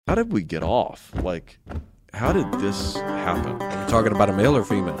How did we get off? Like, how did this happen? We're talking about a male or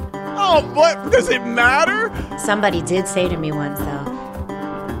female? Oh, what? Does it matter? Somebody did say to me once,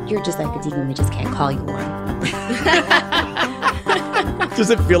 though, you're just like a deacon, we just can't call you one.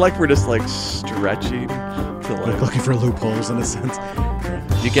 Does it feel like we're just like stretching to like looking for loopholes in a sense?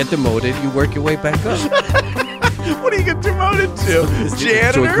 You get demoted, you work your way back up. What do you get demoted to?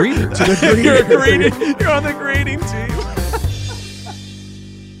 Janitor? To a greeter. To the greeter. You're a greeting. You're on the greeting team.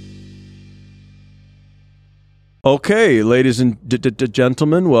 Okay, ladies and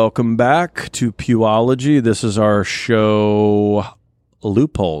gentlemen, welcome back to Pewology. This is our show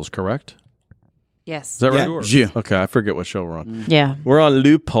Loopholes, correct? Yes. Is that right? Yeah. Okay, I forget what show we're on. Yeah. We're on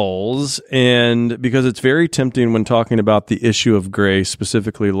Loopholes, and because it's very tempting when talking about the issue of grace,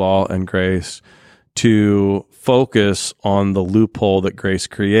 specifically law and grace, to focus on the loophole that grace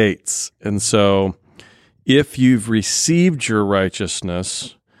creates. And so if you've received your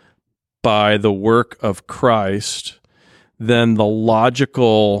righteousness by the work of Christ, then the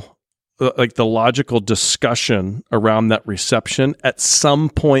logical discussion around that reception at some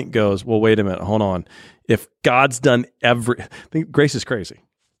point goes, well, wait a minute, hold on. If God's done I think grace is crazy.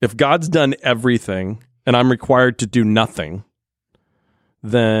 If God's done everything and I'm required to do nothing,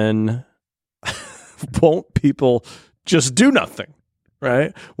 then won't people just do nothing,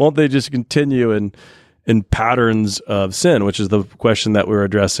 right? Won't they just continue in patterns of sin, which is the question that we're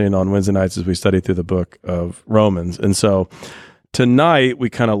addressing on Wednesday nights as we study through the book of Romans. And so tonight we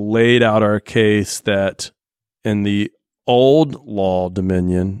kind of laid out our case that in the old law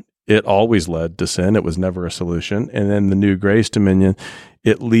dominion, it always led to sin. It was never a solution. And in the new grace dominion,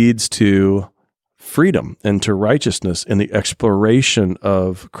 it leads to freedom and to righteousness and the exploration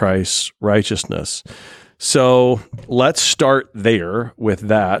of Christ's righteousness. So let's start there with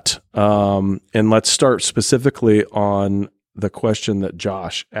that. And let's start specifically on the question that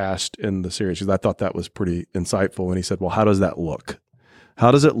Josh asked in the series, because I thought that was pretty insightful when he said, well, how does that look?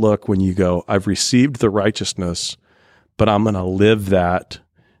 How does it look when you go, I've received the righteousness, but I'm going to live that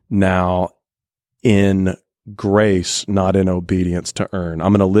now in grace, not in obedience to earn.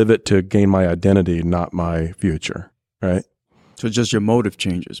 I'm going to live it to gain my identity, not my future, right? So just your motive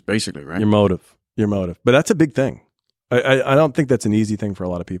changes, basically, right? Your motive. But that's a big thing. I don't think that's an easy thing for a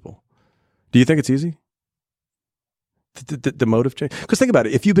lot of people. Do you think it's easy? The motive change? Because think about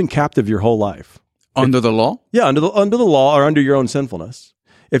it. If you've been captive your whole life. Under the law? Yeah, under the law or under your own sinfulness.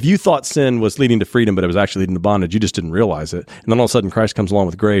 If you thought sin was leading to freedom, but it was actually leading to bondage, you just didn't realize it. And then all of a sudden Christ comes along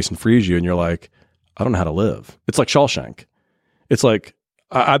with grace and frees you and you're like, I don't know how to live. It's like Shawshank. It's like,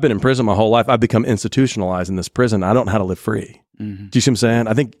 I've been in prison my whole life. I've become institutionalized in this prison. I don't know how to live free. Mm-hmm. Do you see what I'm saying?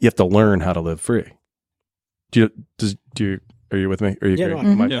 I think you have to learn how to live free. Are you with me? Are you agree?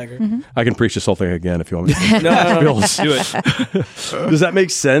 Mm-hmm. I can preach this whole thing again if you want me to. No, do it. Does that make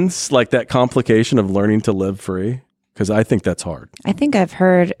sense? Like that complication of learning to live free? Because I think that's hard. I think I've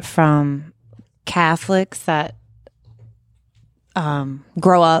heard from Catholics that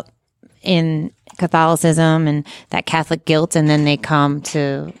grow up in Catholicism and that Catholic guilt, and then they come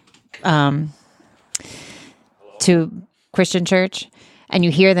to Christian church, and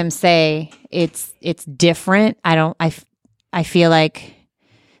you hear them say it's different. I feel like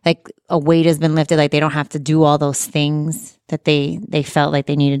a weight has been lifted. Like they don't have to do all those things that they felt like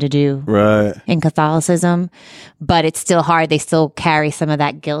they needed to do right in Catholicism, but it's still hard. They still carry some of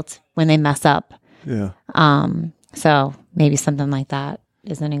that guilt when they mess up. Yeah. So maybe something like that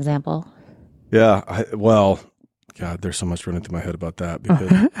is an example. Yeah. God, there's so much running through my head about that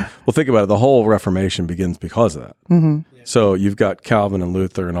because, well, think about it. The whole Reformation begins because of that. Mm-hmm. So you've got Calvin and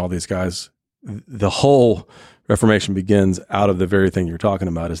Luther and all these guys. The whole Reformation begins out of the very thing you're talking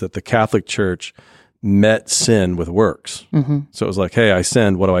about, is that the Catholic Church met sin with works. Mm-hmm. So it was like, hey, I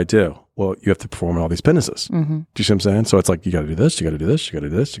sinned. What do I do? Well, you have to perform all these penances. Mm-hmm. Do you see what I'm saying? So it's like, you got to do this, you got to do this, you got to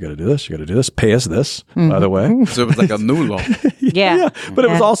do this, you got to do this, you got to do this. Pay us this, by the way. So it was like a new law. Yeah. But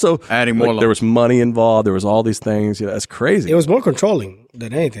it was also adding more law. There was money involved. There was all these things. Yeah, that's crazy. It was more controlling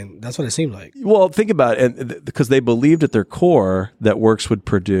than anything. That's what it seemed like. Well, think about it. And because they believed at their core that works would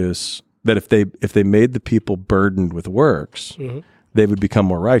produce, that if they made the people burdened with works, they would become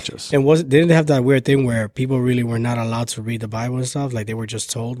more righteous. And didn't they have that weird thing where people really were not allowed to read the Bible and stuff? Like they were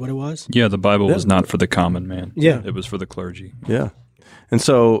just told what it was? Yeah, the Bible was not for the common man. Yeah. It was for the clergy. Yeah. And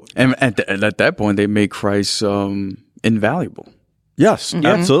so... And at that point, they made Christ invaluable. Yes,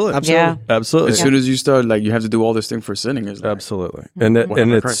 absolutely. Yeah. Absolutely. As soon as you start, like, you have to do all this thing for sinning. It's like, absolutely. And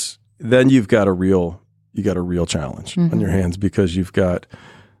it's... Then you've got a real challenge on your hands, because you've got...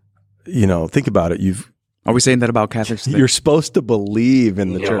 think about it. Are we saying that about Catholics today? You're supposed to believe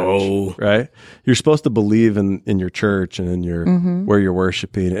in the No. church, right? You're supposed to believe in your church and in your where you're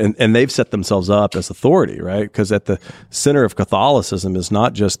worshiping, and they've set themselves up as authority, right? Because at the center of Catholicism is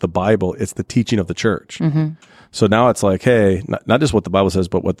not just the Bible; it's the teaching of the church. So now it's like, hey, not just what the Bible says,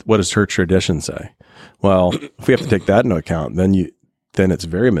 but what does church tradition say? Well, if we have to take that into account, then it's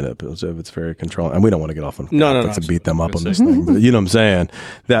very manipulative. It's very controlling, and we don't want to get off on Catholics and beat them up on this thing. But you know what I'm saying?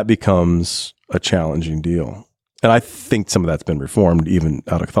 That becomes a challenging deal, and I think some of that's been reformed even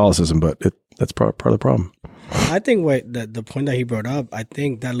out of Catholicism, but that's part of the problem. I think the point that he brought up, I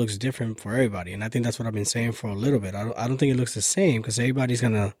think that looks different for everybody, and I think that's what I've been saying for a little bit. I don't think it looks the same because everybody's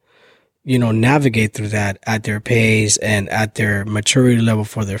gonna, navigate through that at their pace and at their maturity level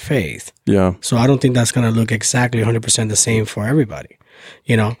for their faith. Yeah. So I don't think that's gonna look exactly 100% the same for everybody,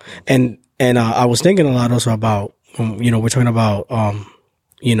 And I was thinking a lot also about we're talking about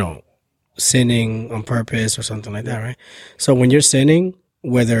sinning on purpose or something like that, right? So when you're sinning,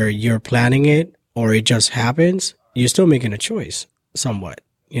 whether you're planning it or it just happens, you're still making a choice somewhat,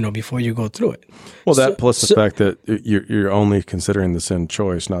 before you go through it. Well, that plus the fact that you're only considering the sin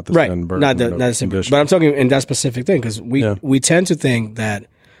choice, not the sin burden, not the sin. But I'm talking in that specific thing because we tend to think that,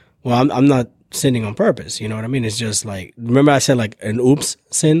 well, I'm not sinning on purpose. You know what I mean? It's just like, remember I said like an oops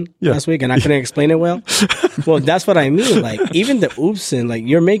sin last week and I couldn't explain it well? Well, that's what I mean. Like even the oops sin, like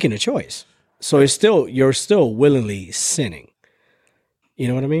you're making a choice. So you're still willingly sinning. You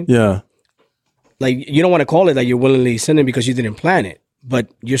know what I mean? Yeah. Like you don't want to call it that you're willingly sinning because you didn't plan it,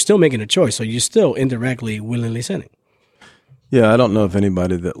 but you're still making a choice. So you're still indirectly willingly sinning. Yeah, I don't know of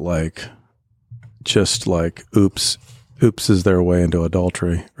anybody that just oops is their way into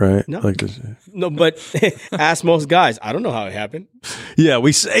adultery, right? No. No, but ask most guys. I don't know how it happened. Yeah,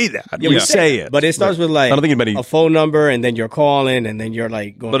 we say that. Yeah, we say it. But it starts with like I don't think anybody a phone number and then you're calling and then you're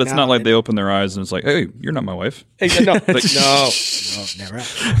like going But it's out not like and- they open their eyes and it's like, hey, you're not my wife. No, no, never.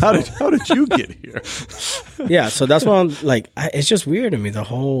 How did you get here? Yeah, so that's why I'm like, it's just weird to me, that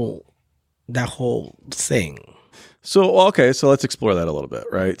whole thing. So let's explore that a little bit,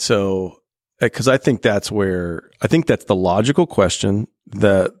 right? So because I think that's the logical question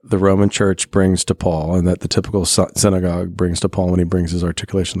that the Roman Church brings to Paul and that the typical synagogue brings to Paul when he brings his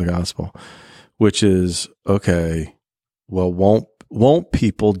articulation of the gospel, which is, okay, well, won't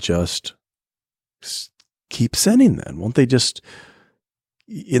people just keep sinning then? Won't they just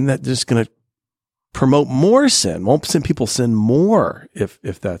going to promote more sin? Won't people sin more if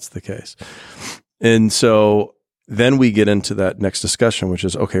that's the case? And so then we get into that next discussion, which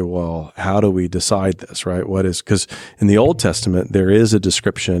is, okay, well, how do we decide this, right? Because in the Old Testament, there is a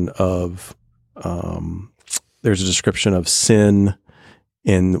description of, sin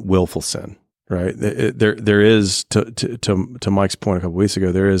and willful sin, right? There is, to Mike's point a couple weeks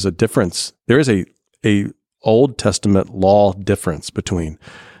ago, there is a difference. There is a Old Testament law difference between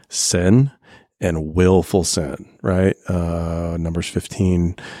sin and willful sin, right? Numbers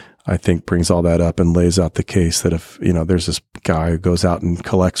 15, I think, brings all that up and lays out the case that if, there's this guy who goes out and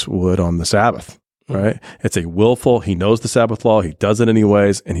collects wood on the Sabbath, right? It's a willful, he knows the Sabbath law, he does it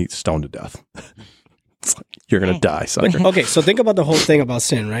anyways, and he's stoned to death. It's like, you're going to die, sucker. Okay, so think about the whole thing about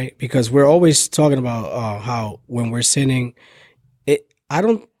sin, right? Because we're always talking about how when we're sinning,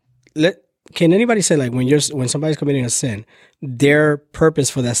 can anybody say like when somebody's committing a sin, their purpose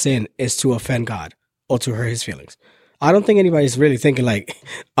for that sin is to offend God or to hurt his feelings? I don't think anybody's really thinking like,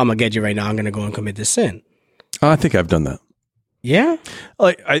 I'm gonna get you right now, I'm gonna go and commit this sin. I think I've done that. Yeah?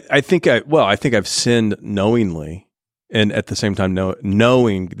 Like I think I've sinned knowingly, and at the same time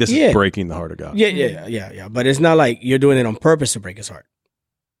knowing this is breaking the heart of God. Yeah. But it's not like you're doing it on purpose to break his heart.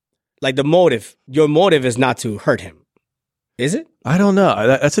 Like your motive is not to hurt him. Is it? I don't know.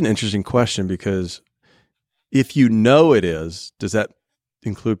 That's an interesting question because if you know it is, does that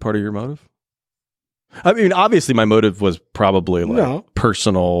include part of your motive? I mean, obviously my motive was probably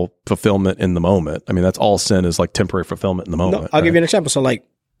personal fulfillment in the moment. I mean, that's all sin is, like temporary fulfillment in the moment. No, I'll give you an example. So like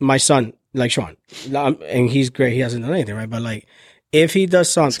my son, like Sean, and he's great. He hasn't done anything, right? But like if he does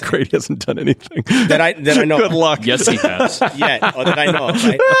something. It's great. He hasn't done anything. That I know. Good luck. Yes, he has. Yeah, or that I know of,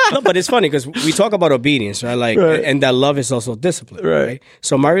 right? No, but it's funny because we talk about obedience, right? Like, and that love is also discipline, right?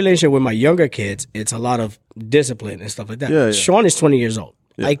 So my relationship with my younger kids, it's a lot of discipline and stuff like that. Yeah. Sean is 20 years old.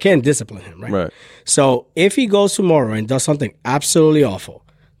 Yeah. I can't discipline him, right? So if he goes tomorrow and does something absolutely awful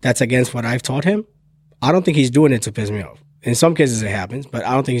that's against what I've taught him, I don't think he's doing it to piss me off. In some cases it happens, but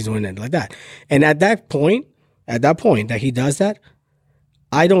I don't think he's doing it like that. And at that point that he does that,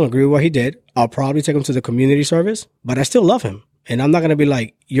 I don't agree with what he did. I'll probably take him to the community service, but I still love him. And I'm not going to be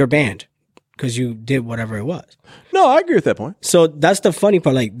like, you're banned because you did whatever it was. No, I agree with that point. So that's the funny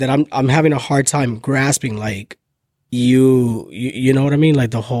part, like that I'm having a hard time grasping, like you know what I mean?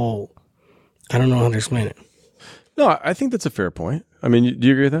 Like the whole, I don't know how to explain it. No, I think that's a fair point. I mean, do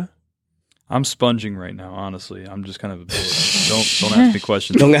you agree with that? I'm sponging right now, honestly. I'm just kind of don't ask me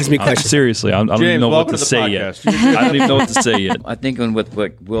questions. Don't ask me questions. Seriously, I don't James, even know what welcome to to the say podcast. yet. I don't even know what to say yet. I think with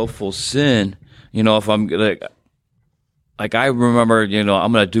like willful sin, if I'm like I remember,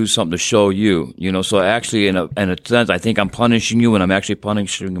 I'm going to do something to show you, So actually, in a sense, I think I'm punishing you, and I'm actually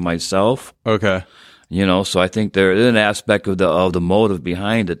punishing myself. Okay. So I think there is an aspect of the motive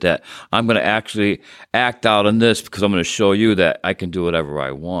behind it that I'm going to actually act out on this because I'm going to show you that I can do whatever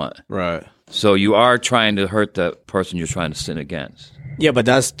I want. Right. So you are trying to hurt the person you're trying to sin against. Yeah, but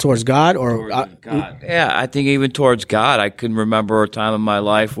that's towards God or God. Yeah, I think even towards God, I can remember a time in my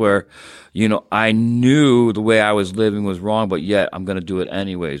life where, I knew the way I was living was wrong, but yet I'm going to do it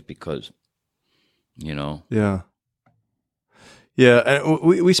anyways because, Yeah. Yeah, and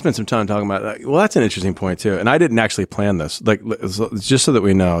we spent some time talking about that. Well, that's an interesting point too. And I didn't actually plan this, like just so that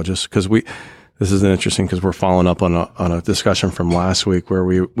we know, just because this is interesting because we're following up on a discussion from last week where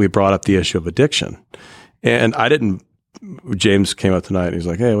we brought up the issue of addiction, and I didn't. James came up tonight and he's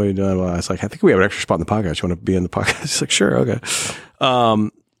like, "Hey, what are you doing?" Well, I was like, "I think we have an extra spot in the podcast. You want to be in the podcast?" He's like, "Sure, okay."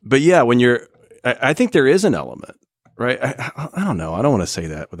 But yeah, I think there is an element, right? I don't know. I don't want to say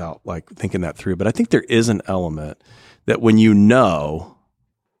that without like thinking that through, but I think there is an element that when you know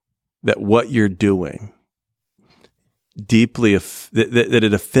that what you're doing deeply, that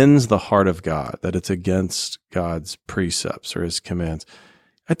it offends the heart of God, that it's against God's precepts or his commands,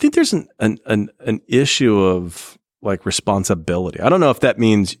 I think there's an issue of like responsibility. I don't know if that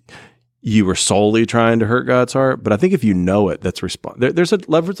means you were solely trying to hurt God's heart, but I think if you know it, that's there's a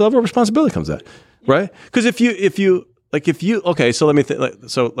level of responsibility comes that, right? Because if you okay, so let me think,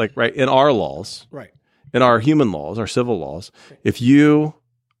 right, in our laws, right. In our human laws, our civil laws, if you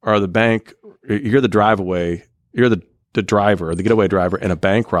are the bank, you're the you're the driver, the getaway driver in a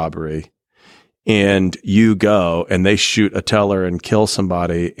bank robbery, and you go and they shoot a teller and kill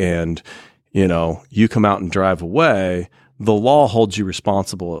somebody, and you come out and drive away, the law holds you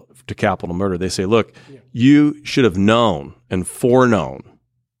responsible to capital murder. They say, look, you should have known and foreknown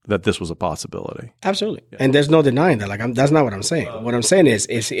that this was a possibility. Absolutely. Yeah. And there's no denying that. Like, that's not what I'm saying. What I'm saying is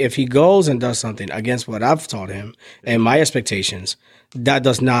if he goes and does something against what I've taught him and my expectations, that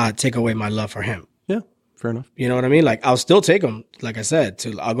does not take away my love for him. Yeah, fair enough. You know what I mean? Like, I'll still take him, like I said,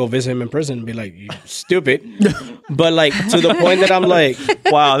 I'll go visit him in prison and be like, you stupid. But like, to the point that I'm like,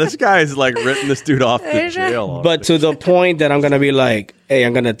 wow, this guy's like written this dude off to jail. But to the point that I'm going to be like, hey,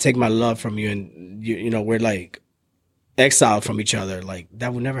 I'm going to take my love from you, and we're like exiled from each other. Like,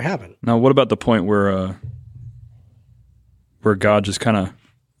 that would never happen. Now, what about the point where God just kind of,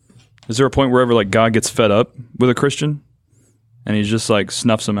 is there a point where ever like God gets fed up with a Christian and he just like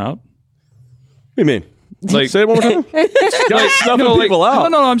snuffs him out? What do you mean? Like, say it one more time. God's snuffing people out.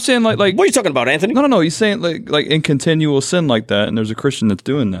 No, I'm saying like what are you talking about, Anthony? No. He's saying like in continual sin like that, and there's a Christian that's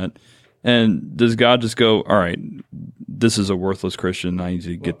doing that. And does God just go, all right, this is a worthless Christian, I need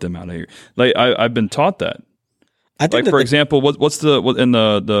to get them out of here? Like I've been taught that. I think like for example, what's in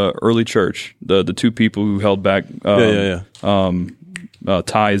the early church, the two people who held back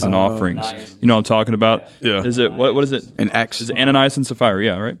tithes and offerings. You know what I'm talking about? Yeah. Is it what is it? An Acts. Is it Ananias and Sapphira?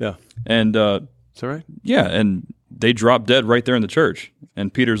 Yeah, right. Yeah. And is that right? Yeah, and they dropped dead right there in the church.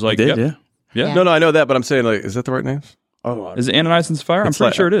 And Peter's like, Did, yep. Yeah. No, I know that, but I'm saying, like, is that the right names? Oh, is it Ananias and Sapphira? I'm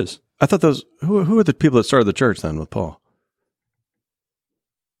pretty sure it is. I thought those. Who are the people that started the church then with Paul?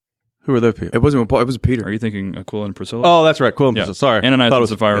 Who were those people? It wasn't Paul. It was Peter. Are you thinking Aquila and Priscilla? Oh, that's right. Aquila and Yeah. Priscilla. Sorry, Ananias Thought it and was-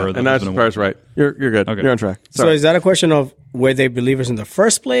 Sapphira Yeah. are the Ananias and husband and Sapphira's right. You're good. Okay. You're on track. So Sorry. is that a question of were they believers in the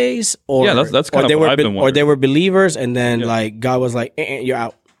first place, or Yeah, that's kind or of they what were I've been or wondering. they were believers and then like God was like, you're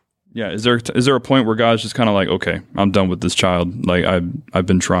out. Yeah. Is there a point where God's just kind of like, okay, I'm done with this child. Like I've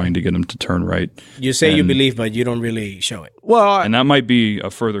been trying to get him to turn right. You say you And- believe, but you don't really show it. Well, And that might be a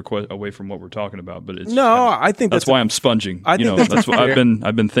further away from what we're talking about, but it's no, I think that's why I'm sponging. I think that's what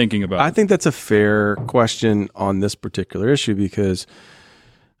I've been thinking about. I think that's a fair question on this particular issue because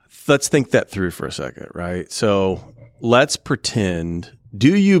let's think that through for a second, right? So let's pretend,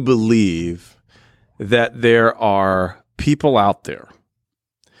 do you believe that there are people out there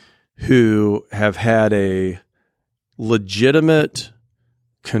who have had a legitimate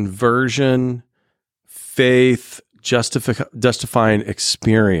conversion, faith, justifying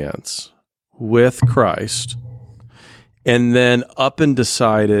experience with Christ, and then up and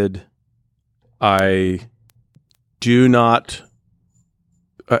decided, I do not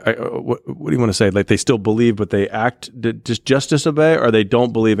what do you want to say? Like they still believe, but they act just disobey, or they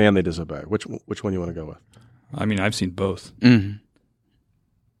don't believe and they disobey? Which one you want to go with? I mean, I've seen both.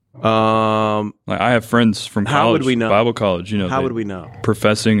 Like I have friends from college, how would we know? Bible college. How would we know?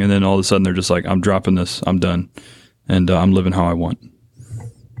 Professing, and then all of a sudden they're just like, I'm dropping this, I'm done, and I'm living how I want.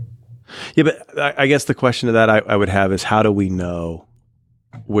 Yeah, but I guess the question to that I would have is, how do we know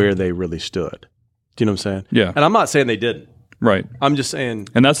where they really stood? Do you know what I'm saying? Yeah. And I'm not saying they didn't. Right. I'm just saying.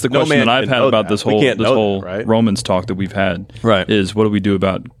 And that's the no question man that I've can had know about that. this We whole can't know that, right? Romans talk that we've had. Right. Is what do we do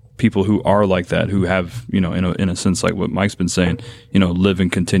about people who are like that, who have, in a sense, like what Mike's been saying, live in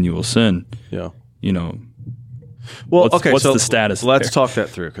continual sin. Yeah. Well, what's the status? Let's there? talk that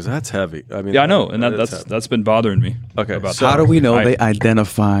through, because that's heavy. I mean, Yeah, I know, and that's been bothering me. Okay. About So that. How do we know they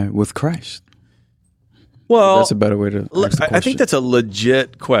identify with Christ? well, That's a better way to ask the question. I think that's a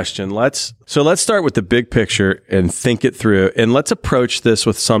legit question. Let's start with the big picture and think it through, and let's approach this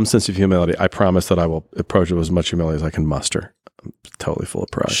with some sense of humility. I promise that I will approach it with as much humility as I can muster. I'm totally full of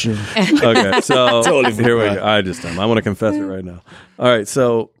pride. Sure. Okay, so Totally full here of we pride. go. I just am. I want to confess it right now. All right,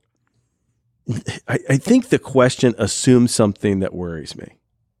 so I think the question assumes something that worries me.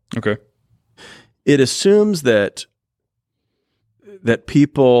 Okay. It assumes that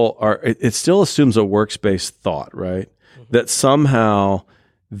people are, it still assumes a works-based thought, right? That somehow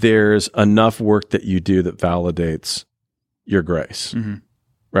there's enough work that you do that validates your grace,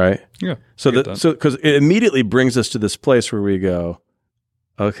 right? Yeah. So I get that. because it immediately brings us to this place where we go,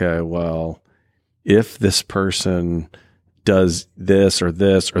 okay, well, if this person does this or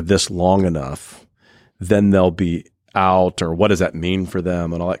this long enough, then they'll be out, or what does that mean for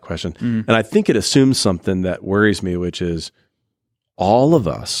them, and all that question. And I think it assumes something that worries me, which is all of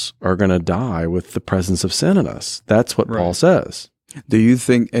us are going to die with the presence of sin in us. That's what Paul says. Do you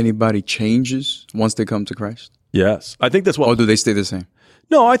think anybody changes once they come to Christ? Yes, I think that's what. Or do they stay the same?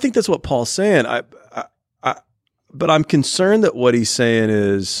 No, I think that's what Paul's saying. But I'm concerned that what he's saying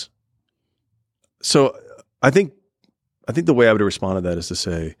is. So I think the way I would respond to that is to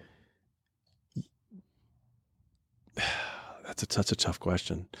say, that's a tough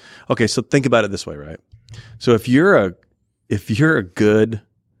question. Okay, so think about it this way, right? So if you're a good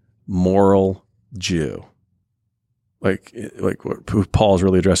moral Jew, like what Paul's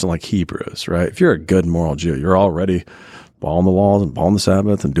really addressing, like Hebrews, right? If you're a good moral Jew, you're already following the laws and following the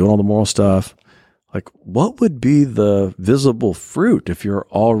Sabbath and doing all the moral stuff. Like, what would be the visible fruit if you're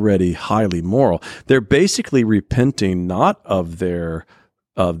already highly moral? They're basically repenting not of their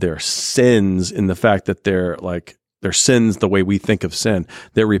sins in the fact that they're like their sins the way we think of sin.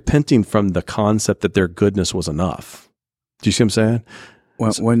 They're repenting from the concept that their goodness was enough. Do you see what I'm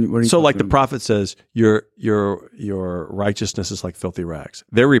saying? When Like the prophet says, your righteousness is like filthy rags.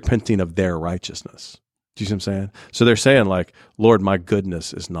 They're repenting of their righteousness. Do you see what I'm saying? So they're saying like, Lord, my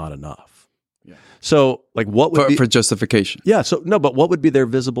goodness is not enough. Yeah. So like what would be for justification? Yeah. So no, but what would be their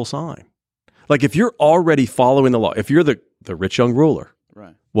visible sign? Like if you're already following the law, if you're the rich young ruler,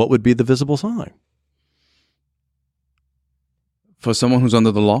 Right. What would be the visible sign? For someone who's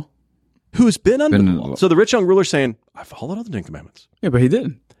under the law? Who's been under the law. So the rich young ruler saying, I followed all the 10 commandments. Yeah, but he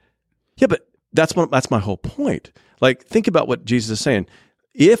didn't. Yeah, but that's my whole point. Like, think about what Jesus is saying.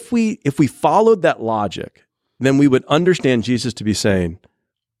 If we followed that logic, then we would understand Jesus to be saying,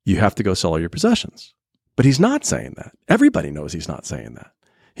 you have to go sell all your possessions. But he's not saying that. Everybody knows he's not saying that.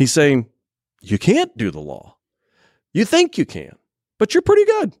 He's saying, you can't do the law. You think you can, but you're pretty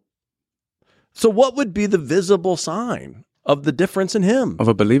good. So what would be the visible sign of the difference in him? Of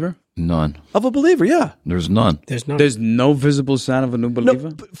a believer? None. Of a believer, yeah. There's none. There's no visible sign of a new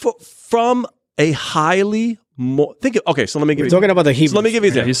believer? No, from a highly okay, so let me give We're you talking about the Hebrews. So let me give you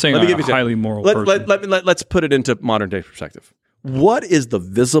an example. He's saying Let me a give you an example. highly moral person. Let's put it into modern day perspective. What is the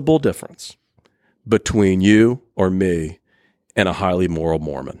visible difference between you or me and a highly moral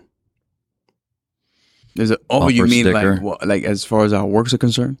Mormon? Is it? Oh, Bumper you mean sticker. like as far as our works are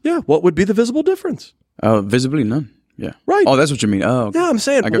concerned? Yeah, what would be the visible difference? Visibly none. Yeah. Right. Oh, that's what you mean. Oh, okay. Yeah, I'm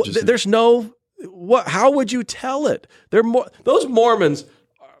saying I got what you're saying. there's no what. How would you tell it? Those Mormons.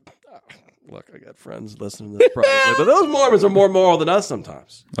 Look, I got friends listening to this probably, but those Mormons are more moral than us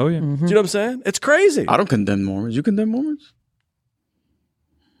sometimes. Oh, yeah. Do you know what I'm saying? It's crazy. I don't condemn Mormons. You condemn Mormons?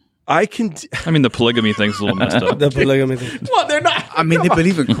 I can. I mean, the polygamy thing's a little messed up. The polygamy thing. Well, they're not. I mean, they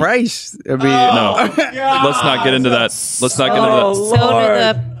believe in Christ. I mean, No. Let's not get into that. Let's not get into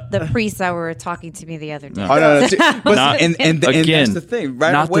that. So do the the priests that were talking to me the other day. Oh, no, but Not- and Again, that's the thing.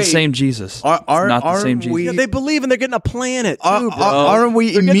 Right not away, the same Jesus. Not the same Jesus. We, Yeah, they believe and they're getting a planet too, bro. aren't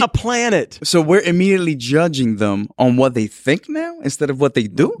we? They're getting a planet. So we're immediately judging them on what they think now instead of what they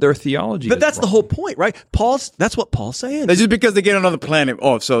do. Their theology. But is that's the wrong. whole point, right? That's what Paul's saying. That's just because they get another planet.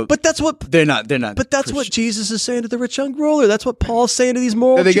 Oh, so But that's what they're not. They're not. But that's what Christian. Jesus is saying to the rich young ruler. That's what Paul's saying to these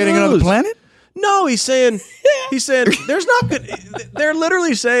moral Are they getting another Jews. planet? No, he's saying there's not good. They're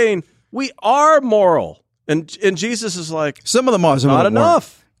literally saying we are moral, and Jesus is like, Some of them are. Some not of them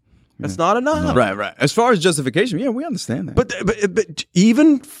enough. That's not enough. weren't. Right. As far as justification, yeah, we understand that. But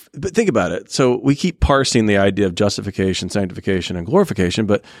think about it. So we keep parsing the idea of justification, sanctification, and glorification,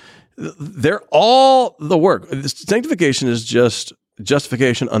 but they're all the work. Sanctification is just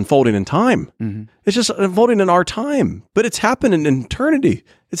justification unfolding in time. Mm-hmm. It's just unfolding in our time, but it's happening in eternity.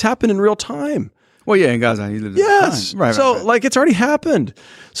 It's happened in real time. well, yeah, in Gaza, he lives. Yes. Right. So right. like it's already happened.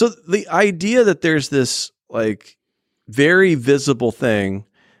 So the idea that there's this like very visible thing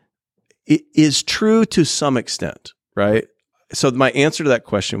is true to some extent, right? So my answer to that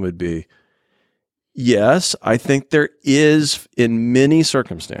question would be yes, I think there is in many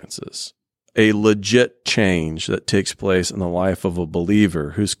circumstances a legit change that takes place in the life of a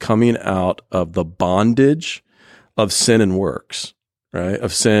believer who's coming out of the bondage of sin and works, right?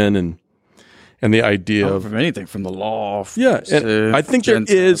 Of sin and the idea of from anything from the law. yeah, and I think there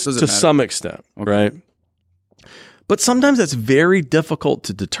is Doesn't to matter. some extent, right? But sometimes that's very difficult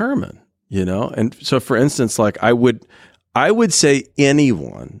to determine, you know? And so for instance, like I would say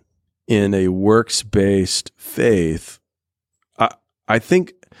anyone in a works-based faith, I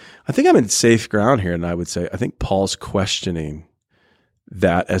think I'm in safe ground here, and I would say I think Paul's questioning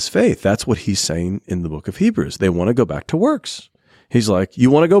that as faith. That's what he's saying in the book of Hebrews. They want to go back to works. He's like, you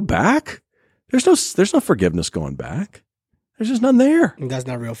want to go back? There's no forgiveness going back. There's just none there. And that's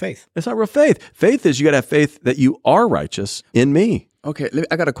not real faith. It's not real faith. Faith is you got to have faith that you are righteous in me. Okay,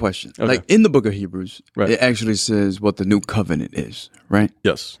 I got a question. Okay. Like in the book of Hebrews, Right. it actually says what the new covenant is, right?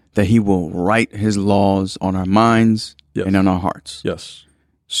 Yes. That he will write his laws on our minds Yes. and on our hearts. Yes.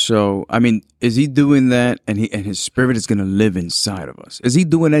 So, I mean, is he doing that and his spirit is going to live inside of us? Is he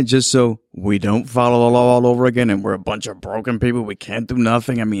doing that just so we don't follow the law all over again and we're a bunch of broken people? We can't do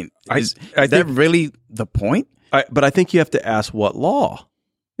nothing. I mean, is that really the point? But I think you have to ask what law.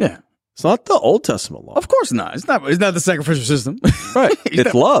 Yeah. It's not the Old Testament law. Of course not. It's not the sacrificial system. Right.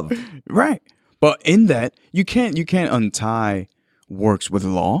 It's love. Right. But in that, you can't untie works with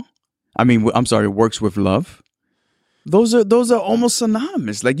law. I mean, I'm sorry, works with love. Those are almost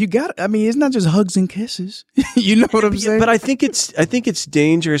synonymous. Like it's not just hugs and kisses. You know what I'm saying? But I think it's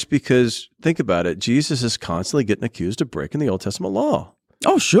dangerous because think about it. Jesus is constantly getting accused of breaking the Old Testament law.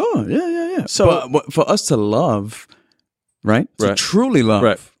 Oh, sure. Yeah. So- but for us to love, right? To Right. truly love,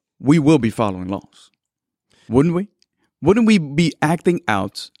 Right. we will be following laws. Wouldn't we? Wouldn't we be acting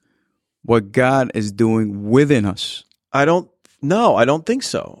out what God is doing within us? I don't think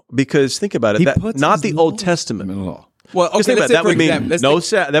so. Because think about it. He That, puts not his the Old law. Testament law. Well, Just think about it. That would mean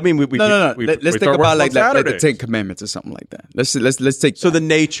that mean we No. Let's we think throw about works like on the Saturdays. Ten Commandments or something like that. Let's take So that. the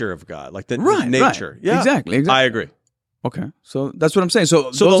nature of God, like the Right, nature. right. Yeah, Exactly. I agree. Okay, so that's what I'm saying.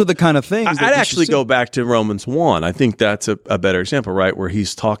 So those are the kind of things. I'd that we actually should go see. back to Romans 1. I think that's a better example, right? Where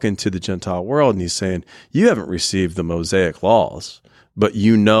he's talking to the Gentile world and he's saying, you haven't received the Mosaic laws, but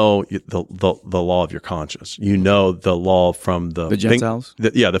you know the law of your conscience. You know the law from the Gentiles?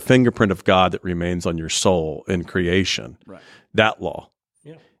 the fingerprint of God that remains on your soul in creation. Right. That law.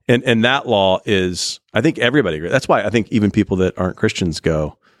 Yeah. And that law is, I think everybody agrees. That's why I think even people that aren't Christians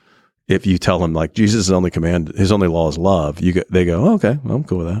go, if you tell them like Jesus' only command, his only law is love, they go, oh, okay, well, I'm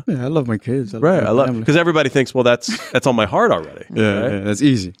cool with that. Yeah, I love my kids. Right, my I love family. because everybody thinks, well, that's on my heart already. Yeah, right? yeah, that's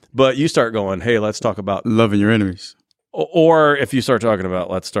easy. But you start going, hey, let's talk about, Loving your enemies. or if you start talking about,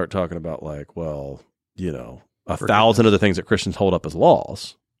 let's start talking about like, well, you know, 1,000 other things that Christians hold up as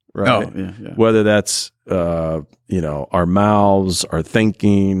laws, right? Oh, yeah. Whether that's our mouths, our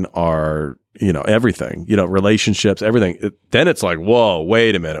thinking, our everything, relationships, everything. Then it's like, whoa,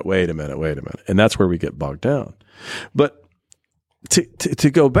 wait a minute, and that's where we get bogged down. But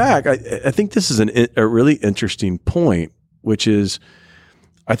to go back, I think this is a really interesting point, which is,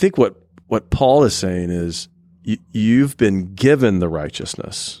 I think what Paul is saying is you've been given the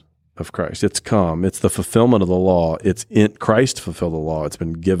righteousness of Christ. It's come. It's the fulfillment of the law. It's in Christ fulfilled the law. It's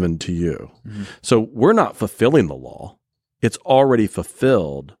been given to you. Mm-hmm. So we're not fulfilling the law. It's already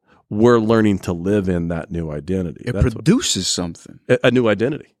fulfilled. We're learning to live in that new identity. It produces something. A new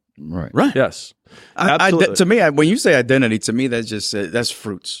identity. Right. Yes. Absolutely. To me, when you say identity, to me that's just that's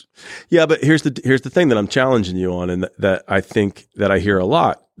fruits. Yeah, but here's the thing that I'm challenging you on, and that I think that I hear a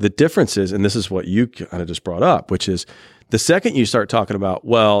lot. The difference is, and this is what you kind of just brought up, which is the second you start talking about,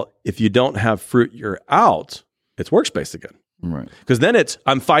 well, if you don't have fruit, you're out. It's works-based again, Right. because then it's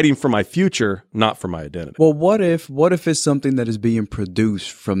I'm fighting for my future, not for my identity. Well, what if it's something that is being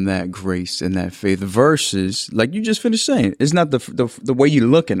produced from that grace and that faith versus, like you just finished saying, it's not the way you're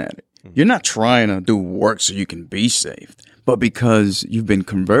looking at it. You're not trying to do work so you can be saved, but because you've been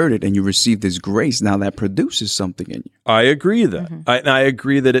converted and you received this grace, now that produces something in you. I agree that. I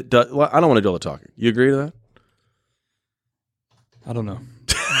agree that it does. Well, I don't want to do all the talking. You agree to that? I don't know.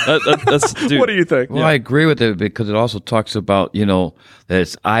 That's dude. What do you think? Well, I agree with it because it also talks about, that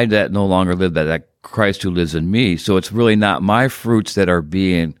it's I that no longer live, that Christ who lives in me. So it's really not my fruits that are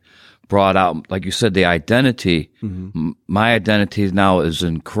being brought out. Like you said, the identity, my identity now is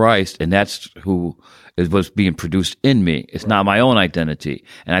in Christ, and that's who is what's being produced in me. It's not my own identity.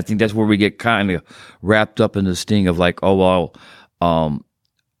 And I think that's where we get kind of wrapped up in this thing of like, oh, well,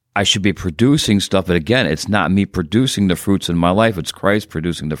 I should be producing stuff, but again, it's not me producing the fruits in my life. It's Christ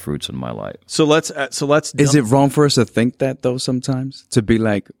producing the fruits in my life. So let's. Is it wrong for us to think that though? Sometimes to be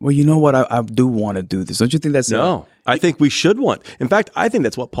like, well, you know what? I do want to do this. Don't you think that's no? I think we should want. In fact, I think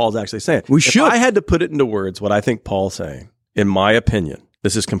that's what Paul's actually saying. We should. If I had to put it into words, what I think Paul's saying, in my opinion,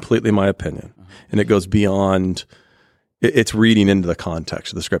 this is completely my opinion, and it goes beyond. It's reading into the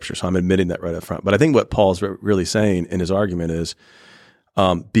context of the scripture. So I'm admitting that right up front. But I think what Paul's really saying in his argument is.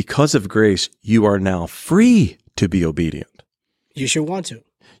 Because of grace, you are now free to be obedient. You should want to.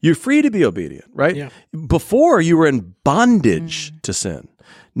 You're free to be obedient, right? Yeah. Before you were in bondage to sin.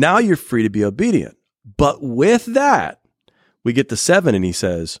 Now you're free to be obedient. But with that, we get to 7 and he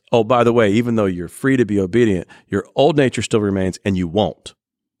says, oh, by the way, even though you're free to be obedient, your old nature still remains and you won't.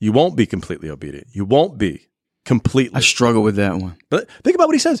 You won't be completely obedient. You won't be completely. I struggle with that one. But think about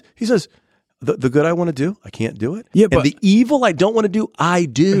what he says. He says, the good I want to do, I can't do it. Yeah, and but the evil I don't want to do, I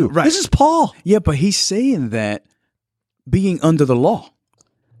do. Right. This is Paul. Yeah, but he's saying that being under the law.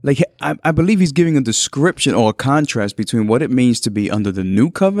 Like, I believe he's giving a description or a contrast between what it means to be under the new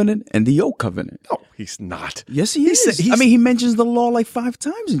covenant and the old covenant. No, he's not. Yes, he is. He mentions the law like 5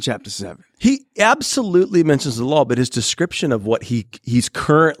 times in chapter 7. He absolutely mentions the law, but his description of what he's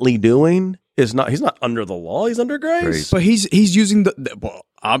currently doing is not. He's not under the law. He's under grace. But he's using well,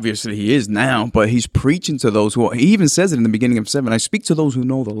 obviously he is now, but he's preaching to those who he even says it in the beginning of 7. I speak to those who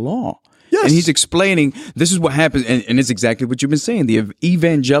know the law. Yes. And he's explaining this is what happens, and it's exactly what you've been saying. The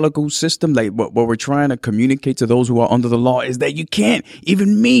evangelical system, like what we're trying to communicate to those who are under the law, is that you can't.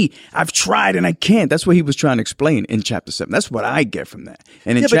 Even me, I've tried and I can't. That's what he was trying to explain in chapter 7. That's what I get from that.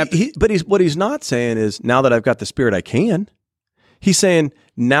 And in what he's not saying is now that I've got the Spirit, I can. He's saying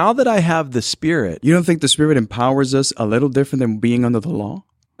now that I have the Spirit. You don't think the Spirit empowers us a little different than being under the law?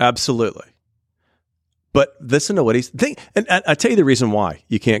 Absolutely. But listen to what he's think, and I tell you the reason why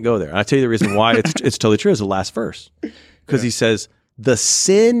you can't go there. I tell you the reason why it's totally true is the last verse, because he says the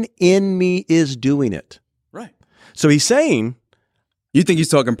sin in me is doing it. Right. So he's saying, you think he's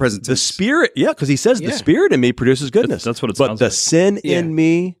talking present tense? The Spirit, yeah, because he says the Spirit in me produces goodness. That's what it sounds like. But the sin in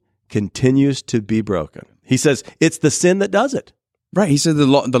me continues to be broken. He says it's the sin that does it. Right. He said the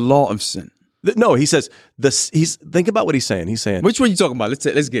law of sin. No, he says think about what he's saying. He's saying, which one are you talking about?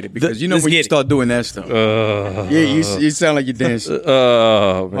 Let's get it, because when you start doing that stuff, you sound like you're dancing.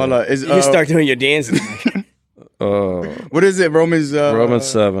 Hold on, you start doing your dancing. What is it? Romans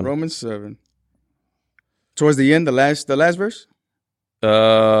 7. Romans 7. Towards the end, the last verse.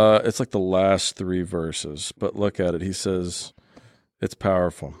 It's like the last 3 verses, but look at it. He says, it's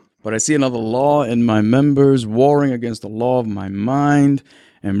powerful. But I see another law in my members, warring against the law of my mind,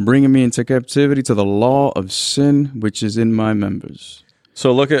 and bringing me into captivity to the law of sin, which is in my members.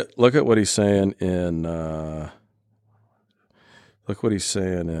 So look at what he's saying in. Look what he's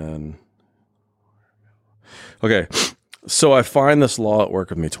saying in. Okay, so I find this law at work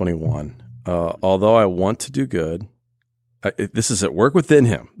with me. 21. Although I want to do good, this is at work within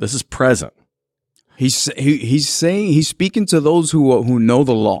him. This is present. He's saying he's speaking to those who know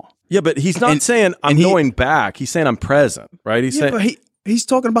the law. Yeah, but he's not saying I'm going back. He's saying I'm present, right? He's saying. But he's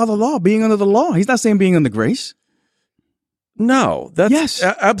talking about the law, being under the law. He's not saying being under grace. No, that's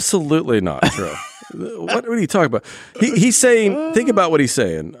absolutely not true. What are you talking about? He's saying, think about what he's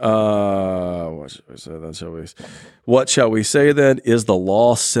saying. What shall we say then? Is the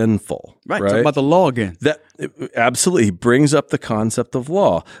law sinful? Right. Talk about the law again. Absolutely. He brings up the concept of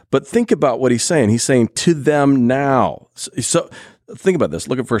law. But think about what he's saying. He's saying to them now. So think about this.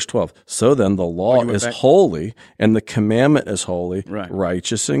 Look at verse 12. So then the law is holy and the commandment is holy,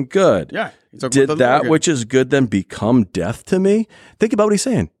 righteous and good. Yeah. Did that which is good then become death to me? Think about what he's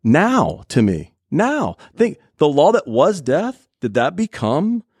saying. Now to me. Now. Think, the law that was death, did that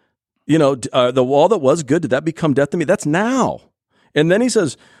become, the law that was good, did that become death to me? That's now. And then he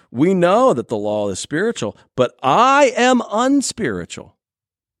says, we know that the law is spiritual, but I am unspiritual.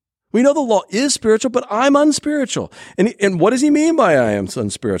 We know the law is spiritual, but I'm unspiritual. And what does he mean by I am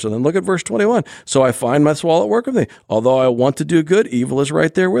unspiritual? Then look at verse 21. So I find my soul at work with me. Although I want to do good, evil is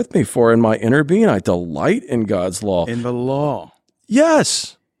right there with me. For in my inner being, I delight in God's law. In the law.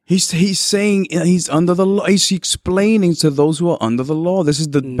 Yes. He's saying he's under the law. He's explaining to those who are under the law. This is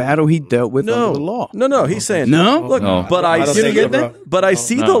the battle he dealt with under the law. No. He's saying, no? Look, No. but I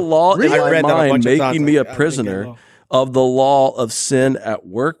see the law in my mind making me a I prisoner of the law of sin at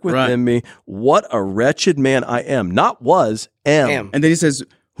work within me. What a wretched man I am. Not was, am. And then he says,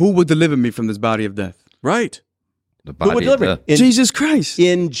 who will deliver me from this body of death? Right. The Who would body deliver of me? Jesus Christ.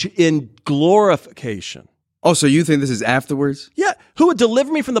 In glorification. Oh, so you think this is afterwards? Yeah. Who would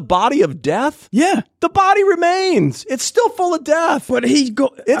deliver me from the body of death? Yeah. The body remains. It's still full of death. But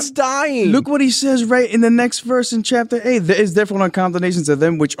It's dying. Look what he says right in the next verse in chapter 8. There is therefore no condemnation to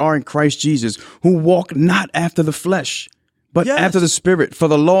them which are in Christ Jesus, who walk not after the flesh, but after the Spirit. For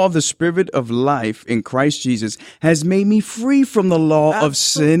the law of the Spirit of life in Christ Jesus has made me free from the law of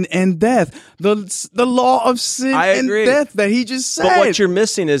sin and death. The law of sin and death that he just said. But what you're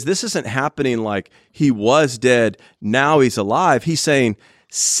missing is this isn't happening like he was dead, now he's alive. He's saying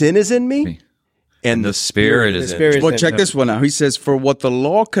sin is in me and the Spirit is in me. Well, check this one out. He says, for what the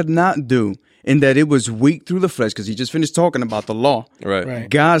law could not do, in that it was weak through the flesh, because he just finished talking about the law. Right.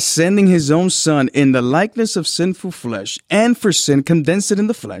 God sending his own son in the likeness of sinful flesh, and for sin condensed it in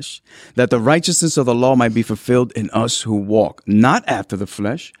the flesh, that the righteousness of the law might be fulfilled in us who walk, not after the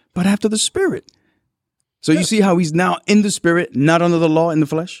flesh, but after the Spirit. So you see how he's now in the Spirit, not under the law in the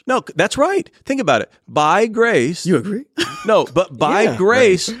flesh? No, that's right. Think about it. By grace. You agree? No, but by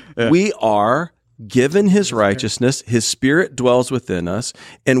grace, we are given his righteousness, his Spirit dwells within us,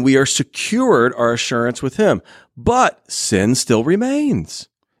 and we are secured our assurance with him. But sin still remains.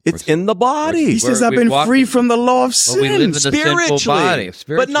 It's in the body. He says, I've been free from the law of sin. We live in the sinful body.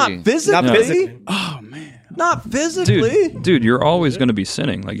 But not physically. Oh, man. Not physically. Dude, you're always going to be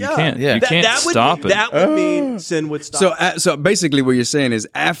sinning. Like you can't stop it. That would mean sin would stop. So basically what you're saying is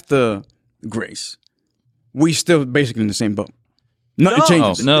after grace, we still basically in the same boat. Nothing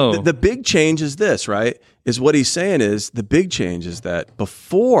changes. No. The big change is this, right? Is what he's saying is the big change is that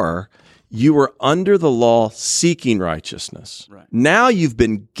before you were under the law seeking righteousness. Right. Now you've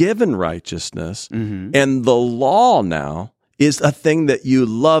been given righteousness, and the law now is a thing that you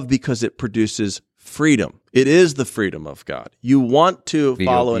love because it produces freedom. It is the freedom of God. You want to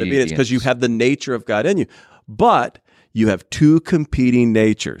follow in obedience because you have the nature of God in you. But you have two competing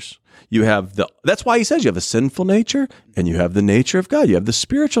natures. You have that's why he says you have a sinful nature and you have the nature of God. You have the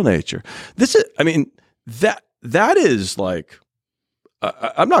spiritual nature. That is like,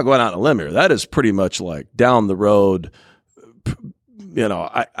 I'm not going out on a limb here. That is pretty much like down the road.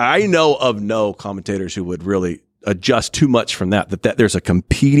 I know of no commentators who would really adjust too much from that there's a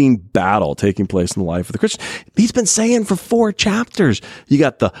competing battle taking place in the life of the Christian. He's been saying for 4 chapters, you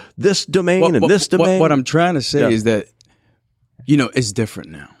got this domain and this domain. What I'm trying to say is that, it's different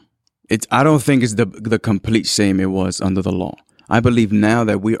now. I don't think it's the complete same it was under the law. I believe now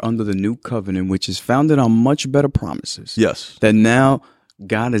that we're under the new covenant, which is founded on much better promises. Yes. That now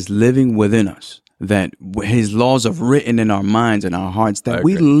God is living within us, that his laws are written in our minds and our hearts, that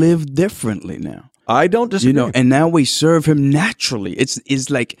we live differently now. I don't disagree. And now we serve him naturally. It's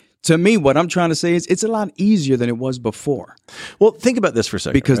like, to me, what I'm trying to say is it's a lot easier than it was before. Well, think about this for a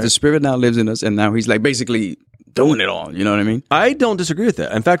second. Because the Spirit now lives in us, and now he's like basically doing it all. You know what I mean? I don't disagree with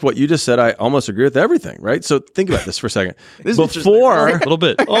that. In fact, what you just said, I almost agree with everything, right? So think about this for a second. A little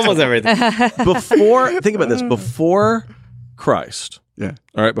bit. Almost everything. Think about this. Before Christ. Yeah.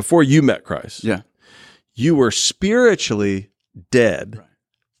 All right. Before you met Christ. Yeah. You were spiritually dead,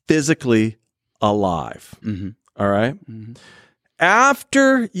 physically alive. All right.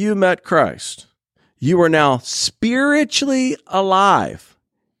 After you met Christ, you are now spiritually alive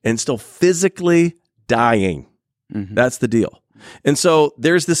and still physically dying. That's the deal. And so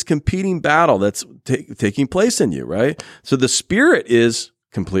there's this competing battle that's taking place in you, right? So the spirit is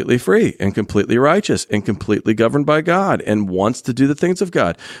completely free and completely righteous and completely governed by God and wants to do the things of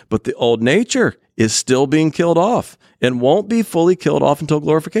God. But the old nature is still being killed off and won't be fully killed off until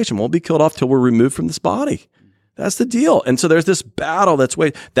glorification. Won't be killed off till we're removed from this body. That's the deal. And so there's this battle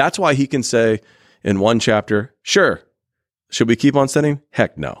that's why he can say in one chapter, sure, Should we keep on sinning?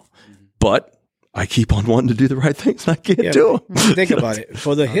 Heck no. But I keep on wanting to do the right things and I can't do them. Think about it.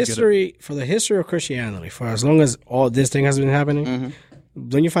 For the history of Christianity, for as long as all this thing has been happening,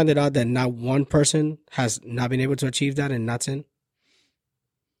 don't you find it odd that not one person has not been able to achieve that and not sin?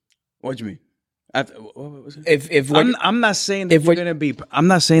 What do you mean? What was it? If I'm not saying that we're gonna be. I'm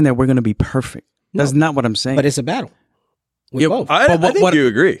not saying that we're gonna be perfect. That's not what I'm saying. but it's a battle. With both. I think you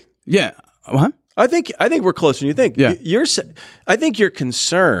agree. yeah. What? I think we're closer than you think. Yeah. I think your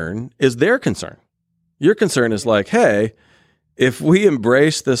concern is their concern. Your concern is like, hey, if we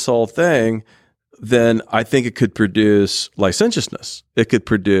embrace this whole thing, then I think it could produce licentiousness. It could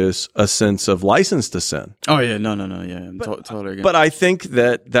produce a sense of license to sin. Oh yeah, no, yeah, I'm totally against. But I think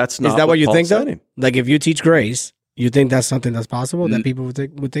that's not. Is that what you Paul's think, though? saying. Like, if you teach grace, you think that's something that's possible, that people would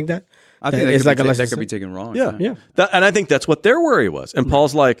think that? I think it's like a that could be taken wrong. Yeah. And I think that's what their worry was. And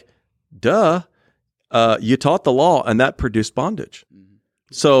Paul's like, duh, you taught the law and that produced bondage.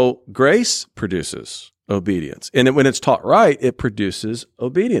 So grace produces obedience. And when it's taught right, it produces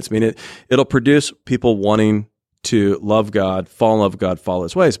obedience. I mean, it'll produce people wanting to love God, fall in love with God, follow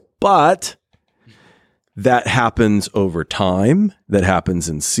his ways. But that happens over time. That happens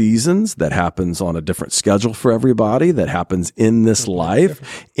in seasons. That happens on a different schedule for everybody. That happens in this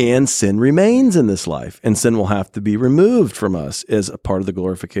life. And sin remains in this life. And sin will have to be removed from us as a part of the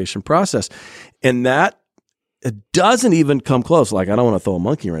glorification process. And that it doesn't even come close. Like, I don't want to throw a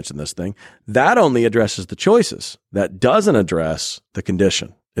monkey wrench in this thing. That only addresses the choices. That doesn't address the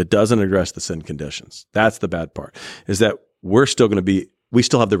condition. It doesn't address the sin conditions. That's the bad part, is that we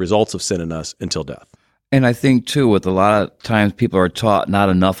still have the results of sin in us until death. And I think, too, with a lot of times people are taught not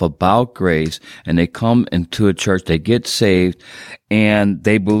enough about grace, and they come into a church, they get saved, and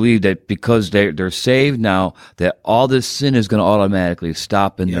they believe that because they're saved now, that all this sin is going to automatically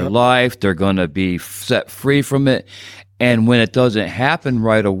stop in their life. They're going to be set free from it. And when it doesn't happen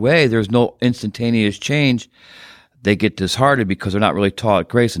right away, there's no instantaneous change. They get disheartened because they're not really taught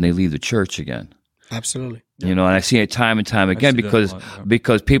grace, and they leave the church again. Absolutely. You know, and I see it time and time again because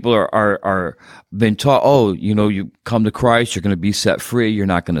people are been taught, oh, you know, you come to Christ, you're going to be set free, you're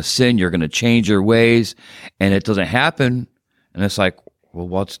not going to sin, you're going to change your ways, and it doesn't happen. And it's like, well,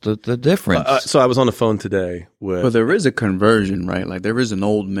 what's the difference? So I was on the phone today with. But there is a conversion, right? Like there is an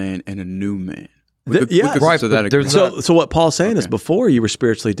old man and a new man. So what Paul's saying is, before you were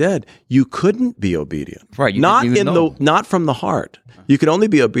spiritually dead, you couldn't be obedient. Right. Not from the heart. You could only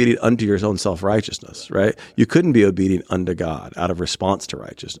be obedient unto your own self-righteousness, right? You couldn't be obedient unto God out of response to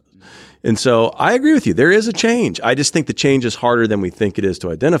righteousness. And so I agree with you. There is a change. I just think the change is harder than we think it is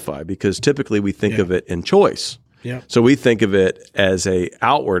to identify, because typically we think of it in choice. Yeah. So we think of it as a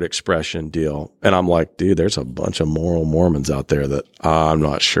outward expression deal. And I'm like, dude, there's a bunch of moral Mormons out there that I'm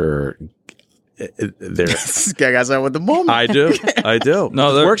not sure this guy got something with the moment. I do.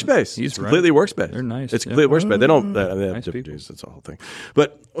 No, they're workspace. He's it's completely workspace. They're nice. It's completely workspace. They don't. Nice people. That's the whole thing.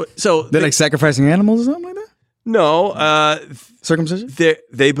 But so They're like sacrificing animals or something like that. No, circumcision.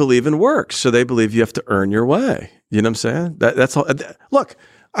 They believe in works, so they believe you have to earn your way. You know what I'm saying? That's all. Look,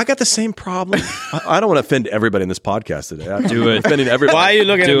 I got the same problem. I don't want to offend everybody in this podcast today. I'm Do it. offending everybody. Why are you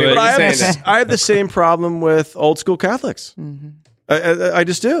looking at me? it. But I have the same problem with old school Catholics. Mm-hmm. I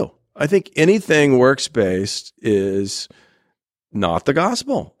just do. I think anything works-based is not the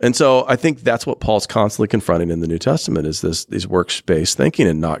gospel. And so I think that's what Paul's constantly confronting in the New Testament, is these works-based thinking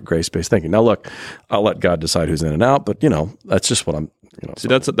and not grace-based thinking. Now, look, I'll let God decide who's in and out, but, that's just what I'm, See,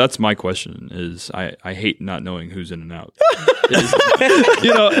 that's my question, is I hate not knowing who's in and out.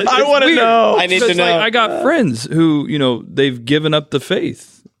 I want to know. I need to know. I got friends who, they've given up the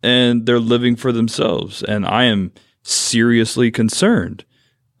faith and they're living for themselves. And I am seriously concerned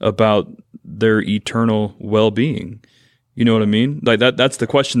about their eternal well-being. You know what I mean? Like that's the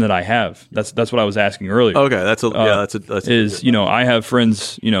question that I have. That's what I was asking earlier. Okay, that's I have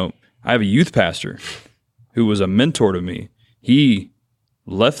friends, I have a youth pastor who was a mentor to me. He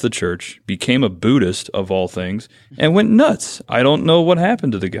left the church, became a Buddhist of all things, and went nuts. I don't know what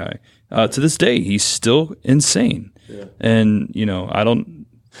happened to the guy. To this day, he's still insane. Yeah. And, I don't...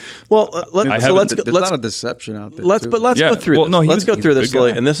 Well, let's a lot of deception out there. Let's go through this. No, let's go through this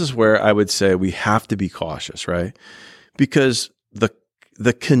slowly. Guy. And this is where I would say we have to be cautious, right? Because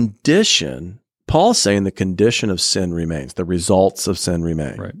the condition, Paul's saying the condition of sin remains. The results of sin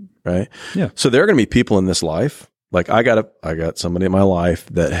remain. Right? Yeah. So there are going to be people in this life. Like I got somebody in my life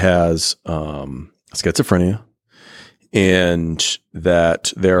that has schizophrenia, and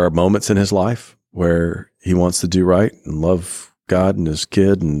that there are moments in his life where he wants to do right and love God and his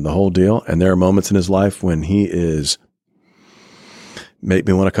kid and the whole deal. And there are moments in his life when he is make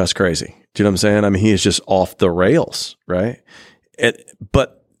me want to cuss crazy. Do you know what I'm saying? I mean, he is just off the rails, right?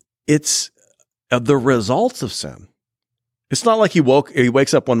 But it's the results of sin. It's not like he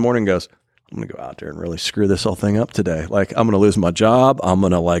wakes up one morning and goes, I'm going to go out there and really screw this whole thing up today. Like, I'm going to lose my job. I'm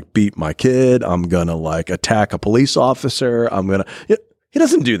going to like beat my kid. I'm going to like attack a police officer. He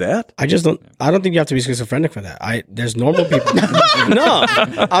doesn't do that. I don't think you have to be schizophrenic for that. There's normal people. No,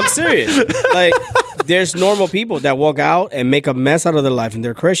 I'm serious. Like, there's normal people that walk out and make a mess out of their life and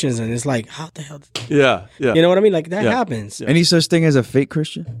they're Christians, and it's like, how the hell? Yeah. You know what I mean? Like, that happens. Any such thing as a fake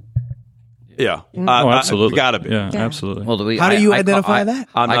Christian? Yeah. Absolutely. Gotta be. Yeah, absolutely. Well, How do you identify that?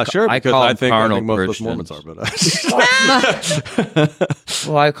 I'm not sure because call I them think carnal most Christians. Mormons are. But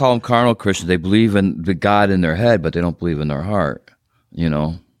Well, I call them carnal Christians. They believe in the God in their head, but they don't believe in their heart. You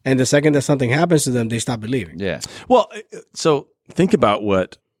know? And the second that something happens to them, they stop believing. Yeah. Well, so think about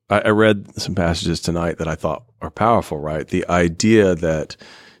what I read some passages tonight that I thought are powerful, right? The idea that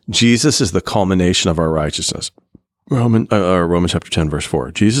Jesus is the culmination of our righteousness. Romans chapter 10, verse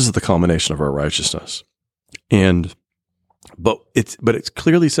 4. Jesus is the culmination of our righteousness. But it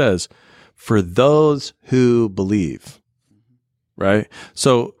clearly says, for those who believe, right?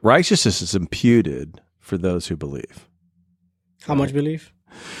 So righteousness is imputed for those who believe. How much belief?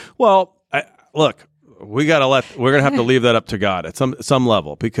 Well, look, we're going to have to leave that up to God at some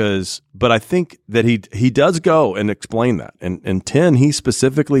level but I think that he does go and explain that. In 10, he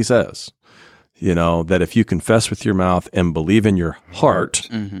specifically says, that if you confess with your mouth and believe in your heart,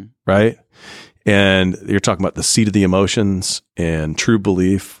 right? And you're talking about the seat of the emotions and true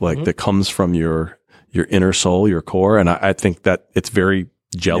belief, like that comes from your inner soul, your core. And I think that it's very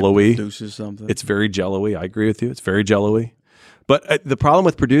jello-y. It produces something. It's very jello-y. I agree with you. It's very jello-y. But the problem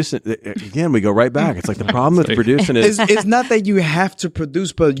with producing, again, we go right back. It's like the problem with producing is it's not that you have to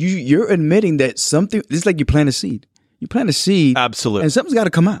produce, but you're admitting that something. It's like you plant a seed. You plant a seed, absolutely, and something's got to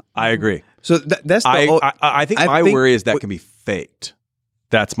come out. I agree. So that's the. I think my worry is that can be faked.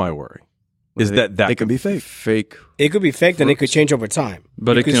 That's my worry. Is that can be fake? Fake. It could be faked, and it could change over time.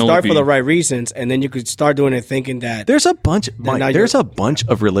 But you it could can start only for be- the right reasons, and then you could start doing it thinking that There's a bunch. Mike, now there's a bunch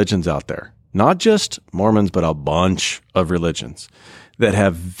of religions out there, not just Mormons, but a bunch of religions that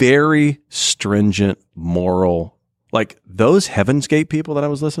have very stringent moral, like those Heaven's Gate people that I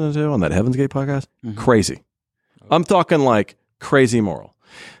was listening to on that Heaven's Gate podcast. Crazy. I'm talking like crazy moral.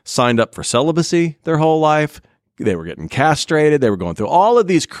 Signed up for celibacy their whole life. They were getting castrated. They were going through all of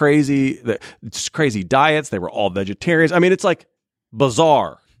these crazy diets. They were all vegetarians. I mean, it's like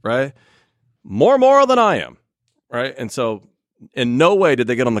bizarre, right? More moral than I am, right? And so in no way did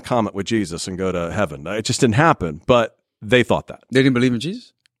they get on the comet with Jesus and go to heaven. It just didn't happen, but they thought that. They didn't believe in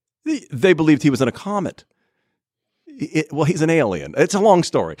Jesus? They believed he was in a comet. Well, he's an alien. It's a long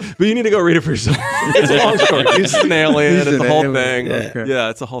story, but you need to go read it for yourself. It's a long story. He's an alien. It's the whole thing. Yeah,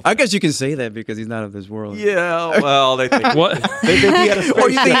 it's a whole thing. I guess you can say that because he's not of this world. Yeah, well, they think What? They think he had a spaceship. Or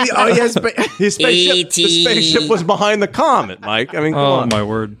you think? His spaceship, the spaceship was behind the comet, Mike. I mean, come Oh on. my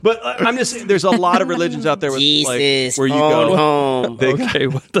word. But I'm just saying, there's a lot of religions out there with like where you go. home. They, Okay,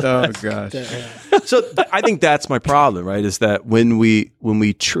 what the Oh gosh. So I think that's my problem, right? Is that when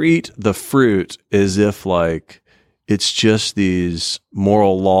we treat the fruit as if like it's just these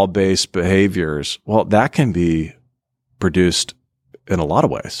moral law-based behaviors, well, that can be produced in a lot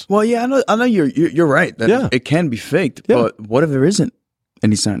of ways. Well, yeah, I know you're right. That Yeah. it can be faked, Yeah. but what if there isn't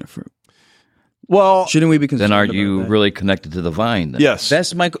any sign of fruit? Well, Shouldn't we be concerned? Then are about you that? really connected to the vine? Then? yes.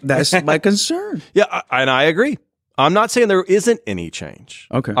 That's my concern. Yeah, and I agree. I'm not saying there isn't any change.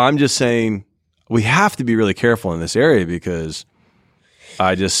 Okay. I'm just saying we have to be really careful in this area because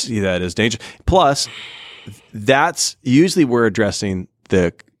I just see that as dangerous. Plus, that's usually we're addressing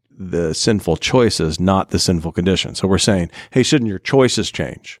the sinful choices, not the sinful condition. So we're saying, hey, shouldn't your choices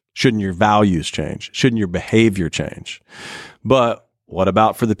change? Shouldn't your values change? Shouldn't your behavior change? But what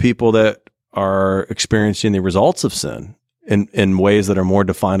about for the people that are experiencing the results of sin in ways that are more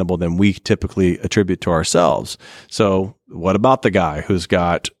definable than we typically attribute to ourselves? So what about the guy who's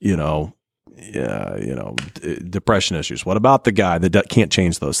got, depression issues? What about the guy that can't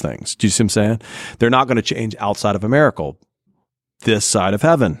change those things? Do you see what I'm saying? They're not going to change outside of a miracle, this side of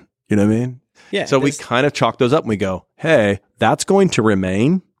heaven. You know what I mean? Yeah. So we kind of chalk those up and we go, hey, that's going to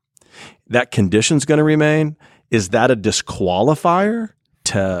remain. That condition's going to remain. Is that a disqualifier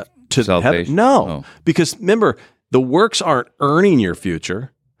to Salvation? heaven? No, Oh. because remember, the works aren't earning your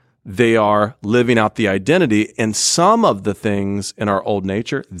future. They are living out the identity. And some of the things in our old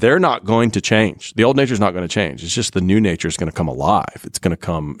nature, they're not going to change. The old nature is not going to change. It's just the new nature is going to come alive. It's going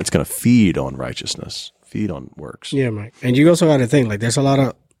to feed on righteousness, feed on works. Yeah, Mike. And you also got to think, like,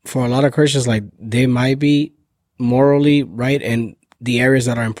 for a lot of Christians, like, they might be morally right and the areas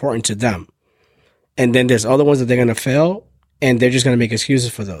that are important to them. And then there's other ones that they're going to fail, and they're just going to make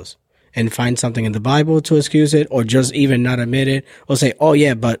excuses for those and find something in the Bible to excuse it, or just even not admit it, or say, oh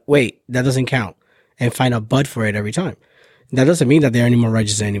yeah, but wait, that doesn't count, and find a but for it every time. That doesn't mean that they're any more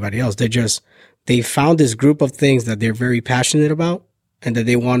righteous than anybody else. They found this group of things that they're very passionate about, and that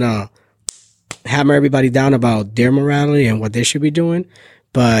they want to hammer everybody down about their morality and what they should be doing.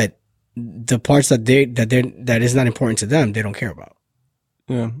 But the parts that is not important to them, they don't care about.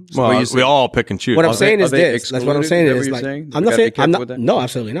 Yeah. Well, we all pick and choose. What I'm saying is this. That's what I'm saying Is is that what like, you're saying? I'm We not gotta be saying, careful with that? no,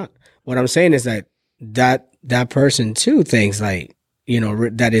 absolutely not. What I'm saying is that person too thinks like,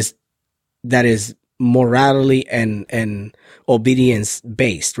 that is morality and obedience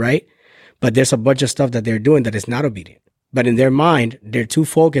based, right? But there's a bunch of stuff that they're doing that is not obedient. But in their mind, they're too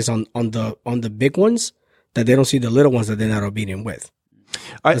focused on the big ones that they don't see the little ones that they're not obedient with.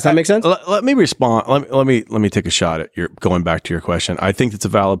 Does that make sense? Let me respond. Let me take a shot at going back to your question. I think it's a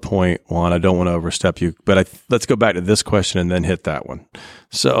valid point, Juan. I don't want to overstep you, but let's go back to this question and then hit that one.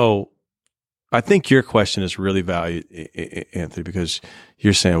 So I think your question is really valued, Anthony, because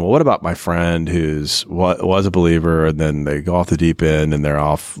you're saying, well, what about my friend who's was a believer and then they go off the deep end and they're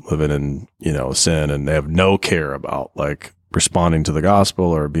off living in, sin, and they have no care about like responding to the gospel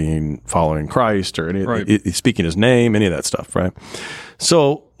or following Christ or speaking his name, any of that stuff, right?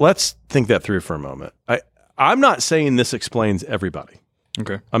 So let's think that through for a moment. I'm not saying this explains everybody.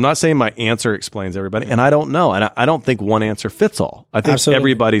 Okay. I'm not saying my answer explains everybody, and I don't know, and I don't think one answer fits all. I think Absolutely.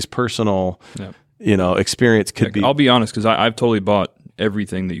 everybody's personal, experience could be. I'll be honest, because I've totally bought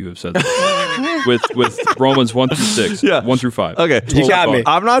everything that you have said with Romans 1-6, 1-5. Okay, You got me.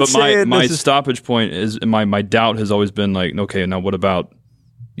 I'm not But saying my this is, stoppage point is my doubt has always been like, okay, now what about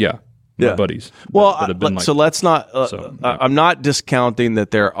my buddies? Well, that have been like, so let's not. So, I'm not discounting that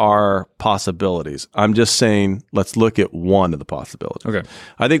there are possibilities. I'm just saying let's look at one of the possibilities. Okay.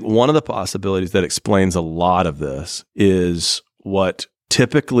 I think one of the possibilities that explains a lot of this is what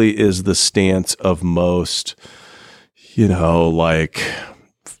typically is the stance of most, like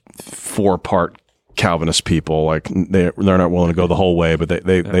 4-part Calvinist people. Like they're not willing to go the whole way, but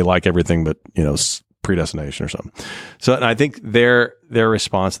they like everything but predestination or something. So, and I think their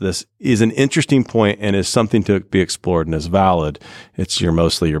response to this is an interesting point and is something to be explored and is valid. It's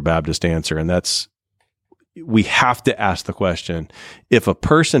mostly your Baptist answer, and that's, we have to ask the question: if a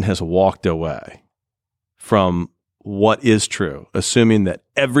person has walked away from what is true, assuming that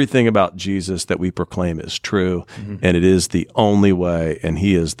everything about Jesus that we proclaim is true, and it is the only way, and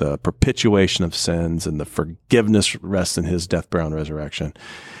he is the perpetuation of sins, and the forgiveness rests in his death, burial, and resurrection,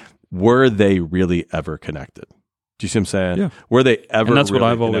 were they really ever connected? Do you see what I'm saying? Yeah. Were they ever? And that's really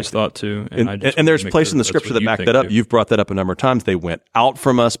what I've always connected? thought too. And there's place in the scripture that back that up. You've brought that up a number of times. They went out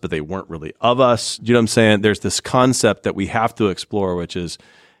from us, but they weren't really of us. Do you know what I'm saying? There's this concept that we have to explore, which is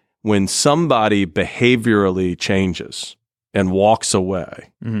when somebody behaviorally changes and walks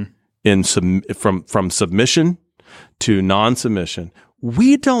away from submission to non-submission,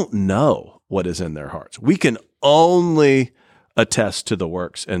 we don't know what is in their hearts. We can only attest to the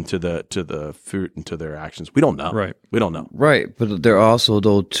works and to the fruit and to their actions. We don't know. Right. We don't know. Right, but there also,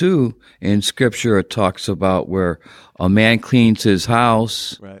 though, too, in Scripture, it talks about where a man cleans his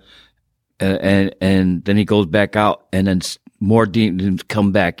house, Right. and then he goes back out, and then more demons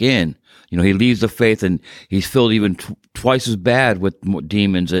come back in. He leaves the faith, and he's filled even twice as bad with more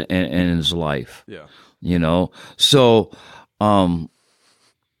demons in his life. Yeah. So,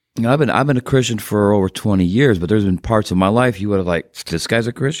 I've been a Christian for over 20 years, but there's been parts of my life you would have like, this guy's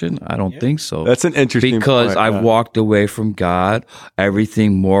a Christian? I don't think so. That's an interesting because point, I've walked away from God,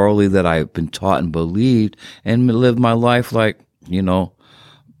 everything morally that I've been taught and believed, and lived my life like, now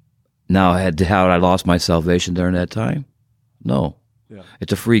how I lost my salvation during that time? No. Yeah.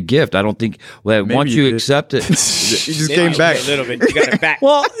 It's a free gift. I don't think once you accept it, You just came back. A little bit. You got it back.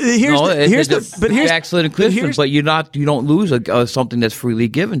 Well, here's the backslidden Christian, but you don't lose something that's freely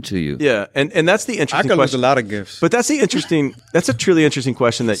given to you. Yeah, and that's the I interesting could lose a question. lot of gifts. But that's a truly interesting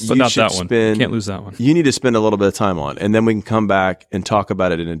question that But you not should that one. spend. Can't lose that one. You need to spend a little bit of time on, and then we can come back and talk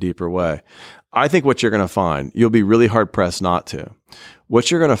about it in a deeper way. I think what you're going to find, you'll be really hard pressed not to.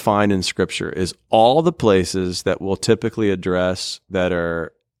 What you're going to find in Scripture is all the places that we'll typically address that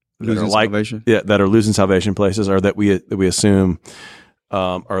are Salvation. Yeah, that are losing salvation places, or that we assume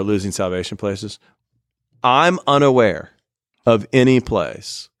are losing salvation places. I'm unaware of any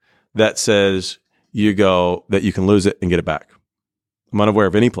place that says that you can lose it and get it back. I'm unaware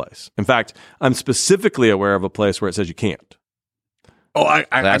of any place. In fact, I'm specifically aware of a place where it says you can't. Oh, I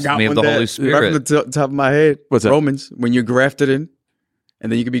got Blasphemy one of the that- Holy Spirit. Right from the top of my head. What's that? Romans, when you're grafted in.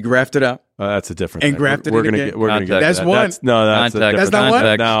 and then you can be grafted out. That's a different And thing. grafted we're in gonna again. get. We're gonna get. That's that. one. That's a different That's not thing.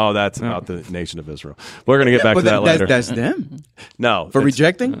 one? No, that's about the nation of Israel. We're gonna get back to that later. That's them No, for it's-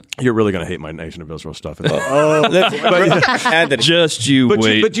 rejecting. You're really gonna hate my nation of Israel stuff. Just you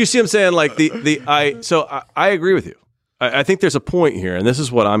wait. But you see, what I'm saying like I agree with you. I think there's a point here, and this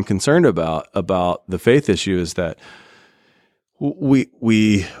is what I'm concerned about the faith issue is that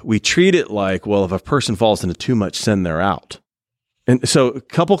we treat it like, well, if a person falls into too much sin, they're out. And so a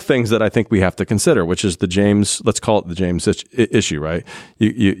couple things that I think we have to consider, which is let's call it the James issue, right?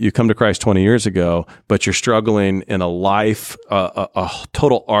 You come to Christ 20 years ago, but you're struggling in a life, a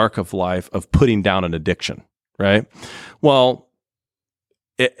total arc of life of putting down an addiction, right? Well,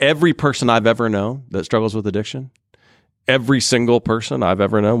 every person I've ever known that struggles with addiction, every single person I've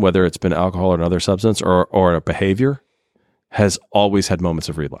ever known, whether it's been alcohol or another substance or a behavior, has always had moments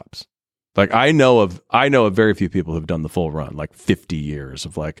of relapse. Like I know of very few people who've done the full run, like 50 years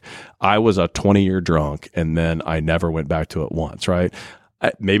of like, I was a 20-year drunk and then I never went back to it once, right?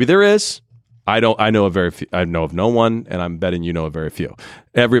 Maybe there is. I know of very few. I know of no one, and I'm betting you know of very few.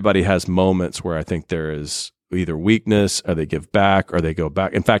 Everybody has moments where I think there is either weakness or they give back or they go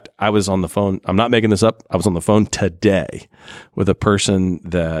back. In fact, I was on the phone. I'm not making this up. I was on the phone today with a person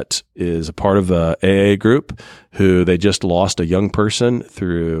that is a part of a AA group who they just lost a young person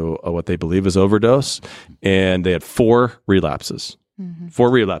through what they believe is overdose. And they had 4 relapses, 4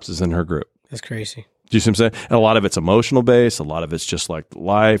 relapses in her group. That's crazy. Do you see what I'm saying? And a lot of it's emotional based. A lot of it's just like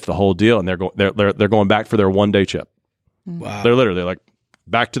life, the whole deal. And they're going back for their 1-day chip. Wow. They're literally like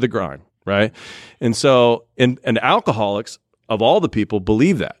back to the grind. Right. And so, and alcoholics of all the people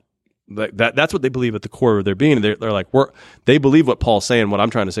believe that. That's what they believe at the core of their being. They're like, they believe what Paul's saying. What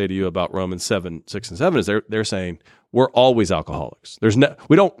I'm trying to say to you about Romans 7:6 and 7 is they're saying we're always alcoholics.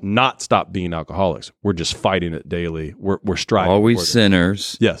 We don't not stop being alcoholics. We're just fighting it daily. We're striving. Always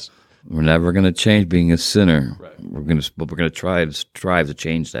sinners. Yes. We're never going to change being a sinner. Right. We're going to strive to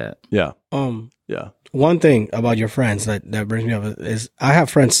change that. Yeah. Yeah. One thing about your friends that brings me up is I have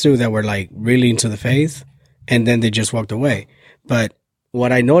friends too that were like really into the faith and then they just walked away. But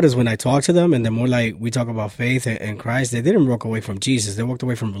what I noticed when I talk to them and the more like we talk about faith and Christ, they didn't walk away from Jesus. They walked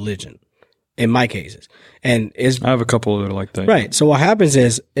away from religion in my cases. And I have a couple that are like that. Right. So what happens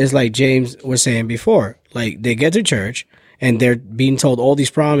is like James was saying before, like they get to church and they're being told all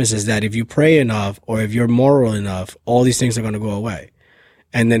these promises that if you pray enough or if you're moral enough, all these things are going to go away.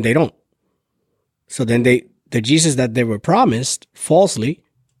 And then they don't. So then the Jesus that they were promised falsely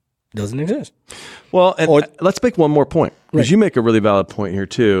doesn't exist. Well, and let's make one more point because you make a really valid point here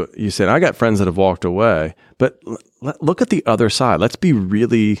too. You said, I got friends that have walked away, but look at the other side. Let's be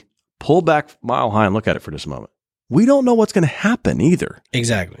really pull back mile high and look at it for just a moment. We don't know what's going to happen either.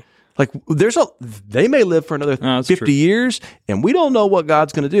 Exactly. Like they may live for another 50 years and we don't know what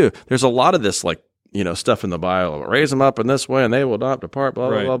God's going to do. There's a lot of this like, stuff in the Bible, raise them up in this way and they will not depart, blah,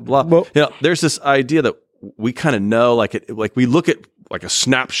 blah, blah, blah. Well, there's this idea that we kind of know, like we look at like a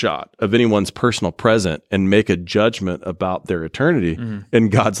snapshot of anyone's personal present and make a judgment about their eternity.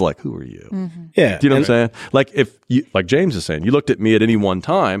 And God's like, who are you? Yeah. Do you know what I'm saying? Like if you, like James is saying, you looked at me at any one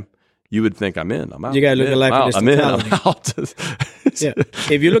time, you would think I'm in, I'm out. You got to look at life I'm in, I'm out. Yeah.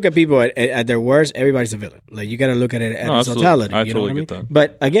 If you look at people at their worst, everybody's a villain. Like you got to look at it at its totality. I you totally know what get I mean? that.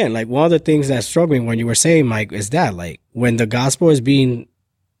 But again, like one of the things that's struggling when you were saying, Mike, is that like when the gospel is being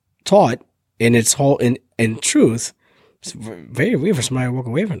taught in its whole in truth, it's very weird for somebody to walk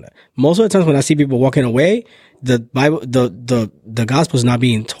away from that. Most of the times when I see people walking away, the Bible, the gospel is not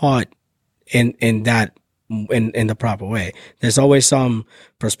being taught in the proper way. There's always some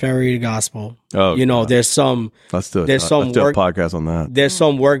prosperity gospel. Oh, there's some. Let's do it. There's some Let's do work a podcast on that. There's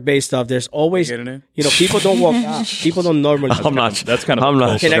some work-based stuff. There's always, people don't walk out. People don't normally. I'm not. That's kind of. I'm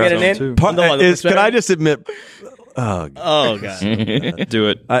not. Can I get it in? Can I just admit? Oh God! Do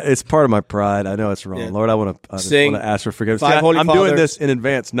it. It's part of my pride. I know it's wrong. Yeah. Lord, I want to ask for forgiveness. Five Holy I'm doing Fathers. this in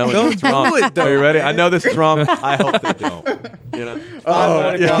advance, knowing it's wrong. Are you ready? I know this is wrong. I hope they don't.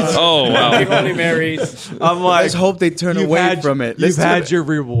 Oh wow! Five Holy Marys. I'm like, Let's hope they turn away from it. You've had your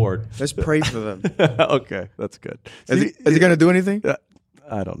reward. Let's pray for them. Okay, that's good. Is he going to do anything?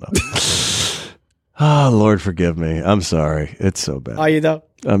 I don't know. Lord, forgive me. I'm sorry. It's so bad. Are you though?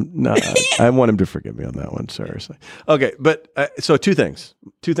 No, I want him to forgive me on that one. Seriously. Okay, but so two things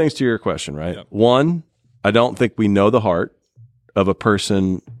to your question, right? Yep. One, I don't think we know the heart of a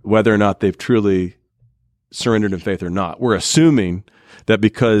person, whether or not they've truly surrendered in faith or not. We're assuming that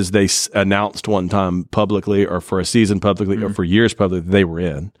because they announced one time publicly or for a season publicly or for years publicly, they were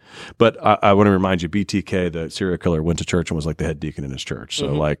in. But I want to remind you, BTK, the serial killer, went to church and was like the head deacon in his church. So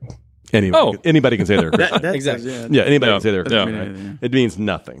like, Anybody can say they're a Christian. Exactly. Yeah, anybody Yeah. can say they're a Christian. Yeah. Right? It means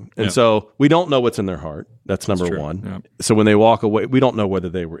nothing. And Yeah. so we don't know what's in their heart. That's number true. one. Yeah. So when they walk away, we don't know whether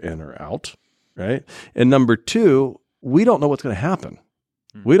they were in or out, right? And number two, we don't know what's going to happen.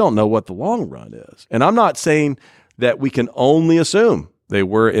 We don't know what the long run is. And I'm not saying that we can only assume they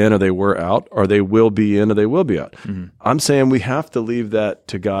were in or they were out, or they will be in or they will be out. I'm saying we have to leave that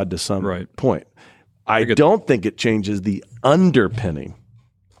to God to some Right. point. I don't think it changes the underpinning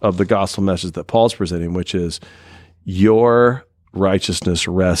of the gospel message that Paul's presenting, which is your righteousness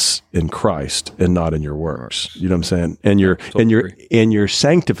rests in Christ and not in your works. You know what I'm saying? And your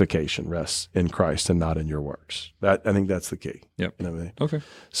sanctification rests in Christ and not in your works. That, I think that's the key. Yep. You know what I mean? Okay.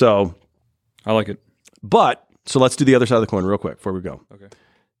 So, I like it. so let's do the other side of the coin real quick before we go. Okay.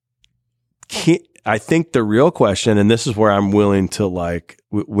 I think the real question, and this is where I'm willing to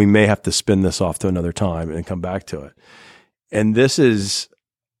we may have to spin this off to another time and come back to it. And this is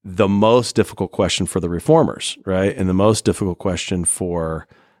the most difficult question for the reformers, right? And the most difficult question for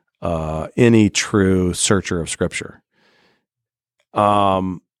any true searcher of Scripture.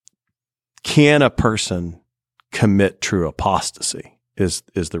 Can a person commit true apostasy? Is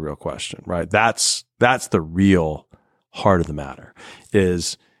the real question, right? That's the real heart of the matter.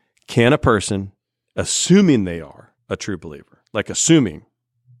 Is can a person, assuming they are a true believer, like assuming,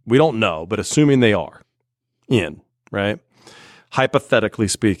 we don't know, but assuming they are in, right? Hypothetically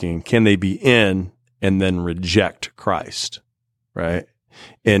speaking, can they be in and then reject Christ, right?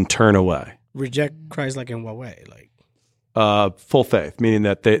 And turn away? Reject Christ, like in what way? Like full faith, meaning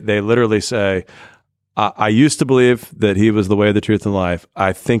that they literally say, I used to believe that he was the way, the truth, and life.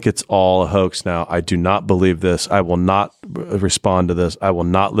 I think it's all a hoax now. I do not believe this. I will not respond to this. I will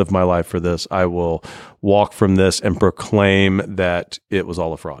not live my life for this. I will walk from this and proclaim that it was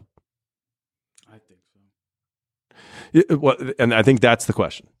all a fraud. I think so. And I think that's the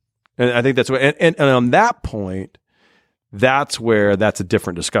question. And I think that's what, and on that point, that's where that's a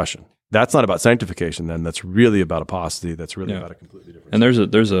different discussion. That's not about sanctification then. That's really about apostasy. That's really about a completely different. And there's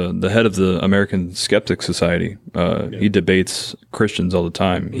the head of the American Skeptic Society. He debates Christians all the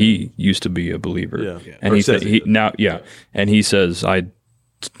time. He used to be a believer. Yeah. And Or he says said he he and he says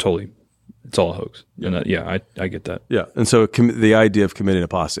it's all a hoax. And I get that. Yeah. And so the idea of committing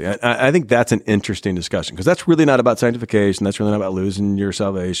apostasy, I think that's an interesting discussion, because that's really not about sanctification. That's really not about losing your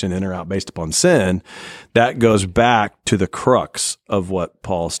salvation in or out based upon sin. That goes back to the crux of what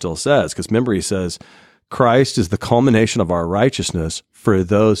Paul still says. Because remember, he says, Christ is the culmination of our righteousness for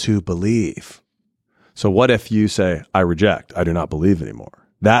those who believe. So what if you say, I reject, I do not believe anymore?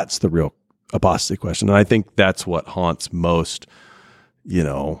 That's the real apostasy question. And I think that's what haunts most,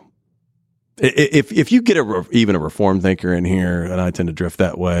 if you get even a Reformed thinker in here, and I tend to drift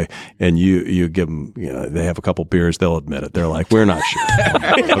that way, and you give them, they have a couple beers, they'll admit it. They're like, we're not sure.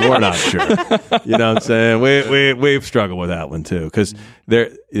 We're not sure. You know what I'm saying? We've struggled with that one too, because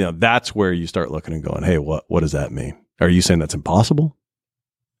that's where you start looking and going, hey, what does that mean? Are you saying that's impossible?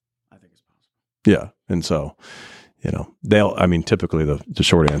 I think it's possible. Yeah. And so, typically the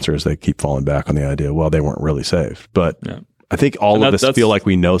short answer is they keep falling back on the idea, well, they weren't really saved. But I think all of us feel like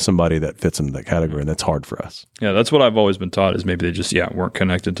we know somebody that fits into that category, and that's hard for us. Yeah, that's what I've always been taught, is maybe they just weren't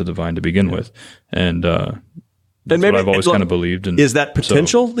connected to the vine to begin with. And that's what I've always kind of believed. And is that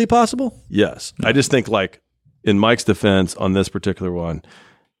potentially possible? Yes. I just think, like, in Mike's defense on this particular one,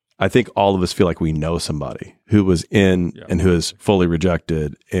 I think all of us feel like we know somebody who was in and who is fully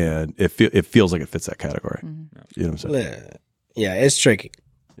rejected, and it feels like it fits that category. Mm-hmm. You know what I'm saying? Yeah, it's tricky.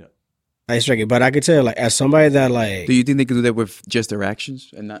 It's tricky, but I could tell, like, as somebody that, like, Do you think they can do that with just their actions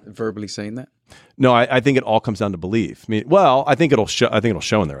and not verbally saying that? No, I think it all comes down to belief. I think it'll show. I think it'll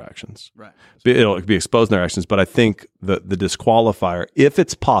show in their actions. Right. It'll be exposed in their actions. But I think the disqualifier, if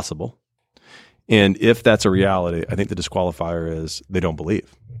it's possible, and if that's a reality, I think the disqualifier is they don't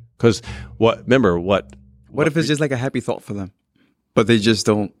believe. Because what if it's just like a happy thought for them, but they just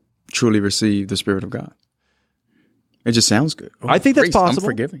don't truly receive the Spirit of God? It just sounds good. I think that's grace, possible.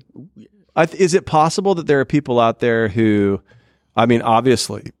 I'm forgiving. Is it possible that there are people out there who,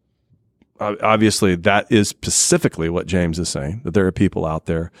 obviously that is specifically what James is saying, that there are people out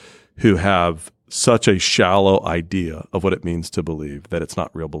there who have such a shallow idea of what it means to believe that it's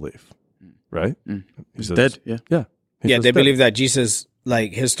not real belief, right? He's dead, yeah. Yeah. they believe that Jesus,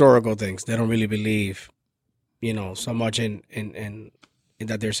 like, historical things. They don't really believe, so much in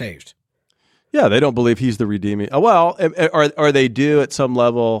that they're saved. Yeah, they don't believe he's the redeeming. Well, or they do at some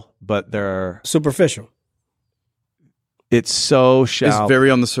level, but they're Superficial. It's so shallow. It's very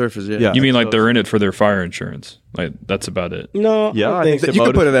on the surface, yeah. Yeah. You mean like they're in it for their fire insurance? Like, that's about it. No, Yeah, I I think think You could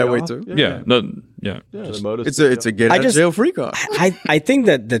motive put it that is way, off. too. Yeah. Yeah. the motive. It's a get out of jail free card. I think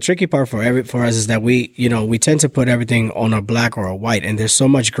that the tricky part for us is that we tend to put everything on a black or a white, and there's so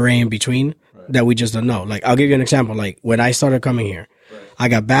much gray in between that we just don't know. Like, I'll give you an example. Like, when I started coming here, I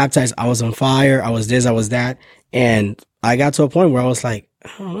got baptized. I was on fire. I was this, I was that. And I got to a point where I was like,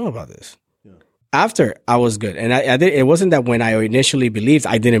 I don't know about this. Yeah. After, I was good. And I did, it wasn't that when I initially believed,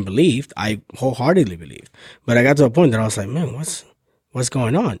 I didn't believe. I wholeheartedly believed. But I got to a point that I was like, man, what's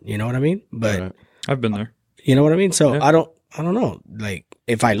going on? You know what I mean? But I've been there. You know what I mean? So I don't know. Like,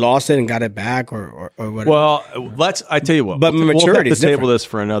 if I lost it and got it back or whatever. Well, I tell you what. But maturity we'll is different. table this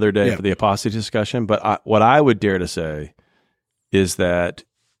for another day for the apostasy discussion. But what I would dare to say is that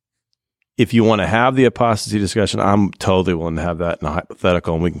if you want to have the apostasy discussion, I'm totally willing to have that in a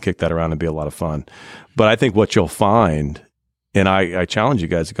hypothetical, and we can kick that around and be a lot of fun. But I think what you'll find, and I challenge you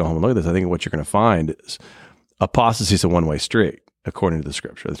guys to go home and look at this, I think what you're going to find is apostasy is a one-way street, according to the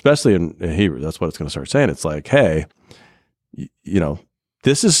scripture, especially in Hebrew. That's what it's going to start saying. It's like, hey,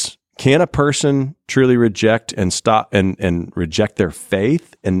 can a person truly reject and stop and reject their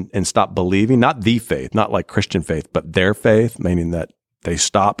faith and stop believing? Not the faith, not like Christian faith, but their faith, meaning that they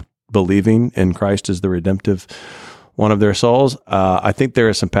stop believing in Christ as the redemptive one of their souls. I think there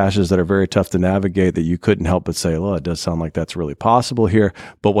are some passages that are very tough to navigate that you couldn't help but say, well, it does sound like that's really possible here.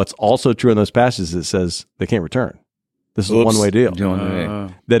 But what's also true in those passages, it says they can't return. This is a one-way deal.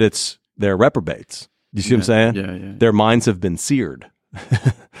 That they're reprobates. You see what I'm saying? Yeah. Their minds have been seared.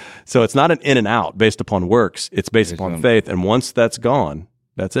 So it's not an in and out based upon works. It's based upon faith. And once that's gone,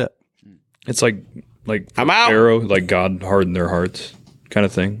 that's it. It's like I'm out. Pharaoh, like God hardened their hearts kind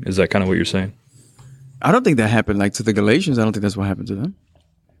of thing. Is that kind of what you're saying? I don't think that happened like to the Galatians. I don't think that's what happened to them.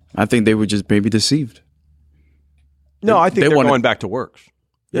 I think they were just maybe deceived. No, I think they're going back to works.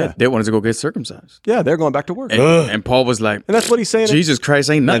 Yeah. They wanted to go get circumcised. Yeah, they're going back to work. And Paul was like, and that's what he's saying. Jesus Christ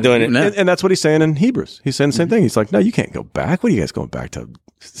ain't nothing doing it. And that's what he's saying in Hebrews. He's saying the same thing. He's like, no, you can't go back. What are you guys going back to?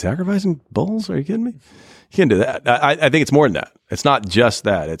 Sacrificing bulls? Are you kidding me? You can't do that. I think it's more than that. It's not just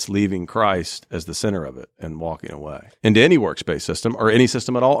that. It's leaving Christ as the center of it and walking away into any works-based system or any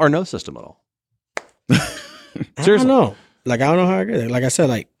system at all or no system at all. I don't know. Like, I don't know how I get it. Like I said,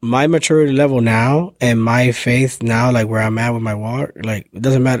 like, my maturity level now and my faith now, like where I'm at with my walk, like, it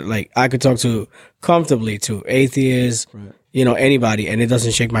doesn't matter. Like, I could talk comfortably to atheists, anybody, and it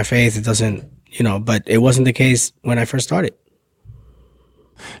doesn't shake my faith. It doesn't, but it wasn't the case when I first started.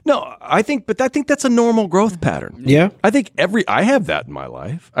 No, I think that's a normal growth pattern. Yeah. I think I have that in my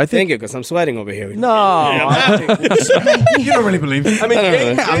life. Thank you, because I'm sweating over here. No. You don't really believe it. I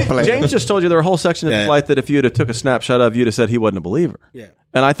mean, James just told you there were a whole section of his life that if you'd have took a snapshot of, you'd have said he wasn't a believer. Yeah.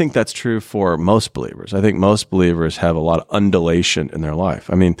 And I think that's true for most believers. I think most believers have a lot of undulation in their life.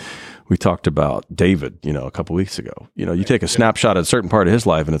 I mean, we talked about David, a couple weeks ago. You take a snapshot of a certain part of his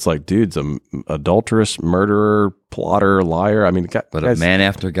life, and it's like, dude's an adulterous, murderer, plotter, liar. I mean, but a man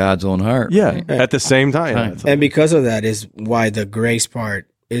after God's own heart. Yeah, right? at the same time. Right. And because of that is why the grace part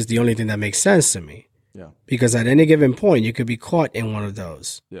is the only thing that makes sense to me. Yeah. Because at any given point, you could be caught in one of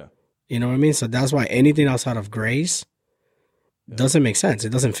those. Yeah. You know what I mean? So that's why anything outside of grace doesn't make sense. It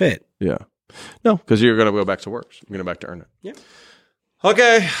doesn't fit. Yeah. No, because you're going to go back to works. You're going to go back to earn it. Yeah.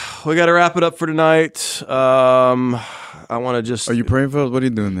 Okay, we got to wrap it up for tonight. I want to just... Are you praying for us? What are you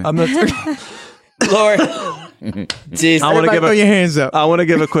doing there? I'm not... Lord. Jeez. I want to throw your hands up. I want to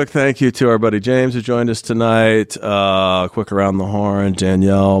give a quick thank you to our buddy James who joined us tonight. Quick around the horn,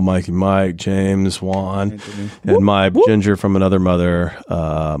 Danielle, Mikey Mike, James, Juan, Anthony. And my ginger from another mother,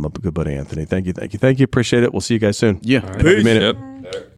 my good buddy Anthony. Thank you. Appreciate it. We'll see you guys soon. Yeah. Right, have a minute. Yep.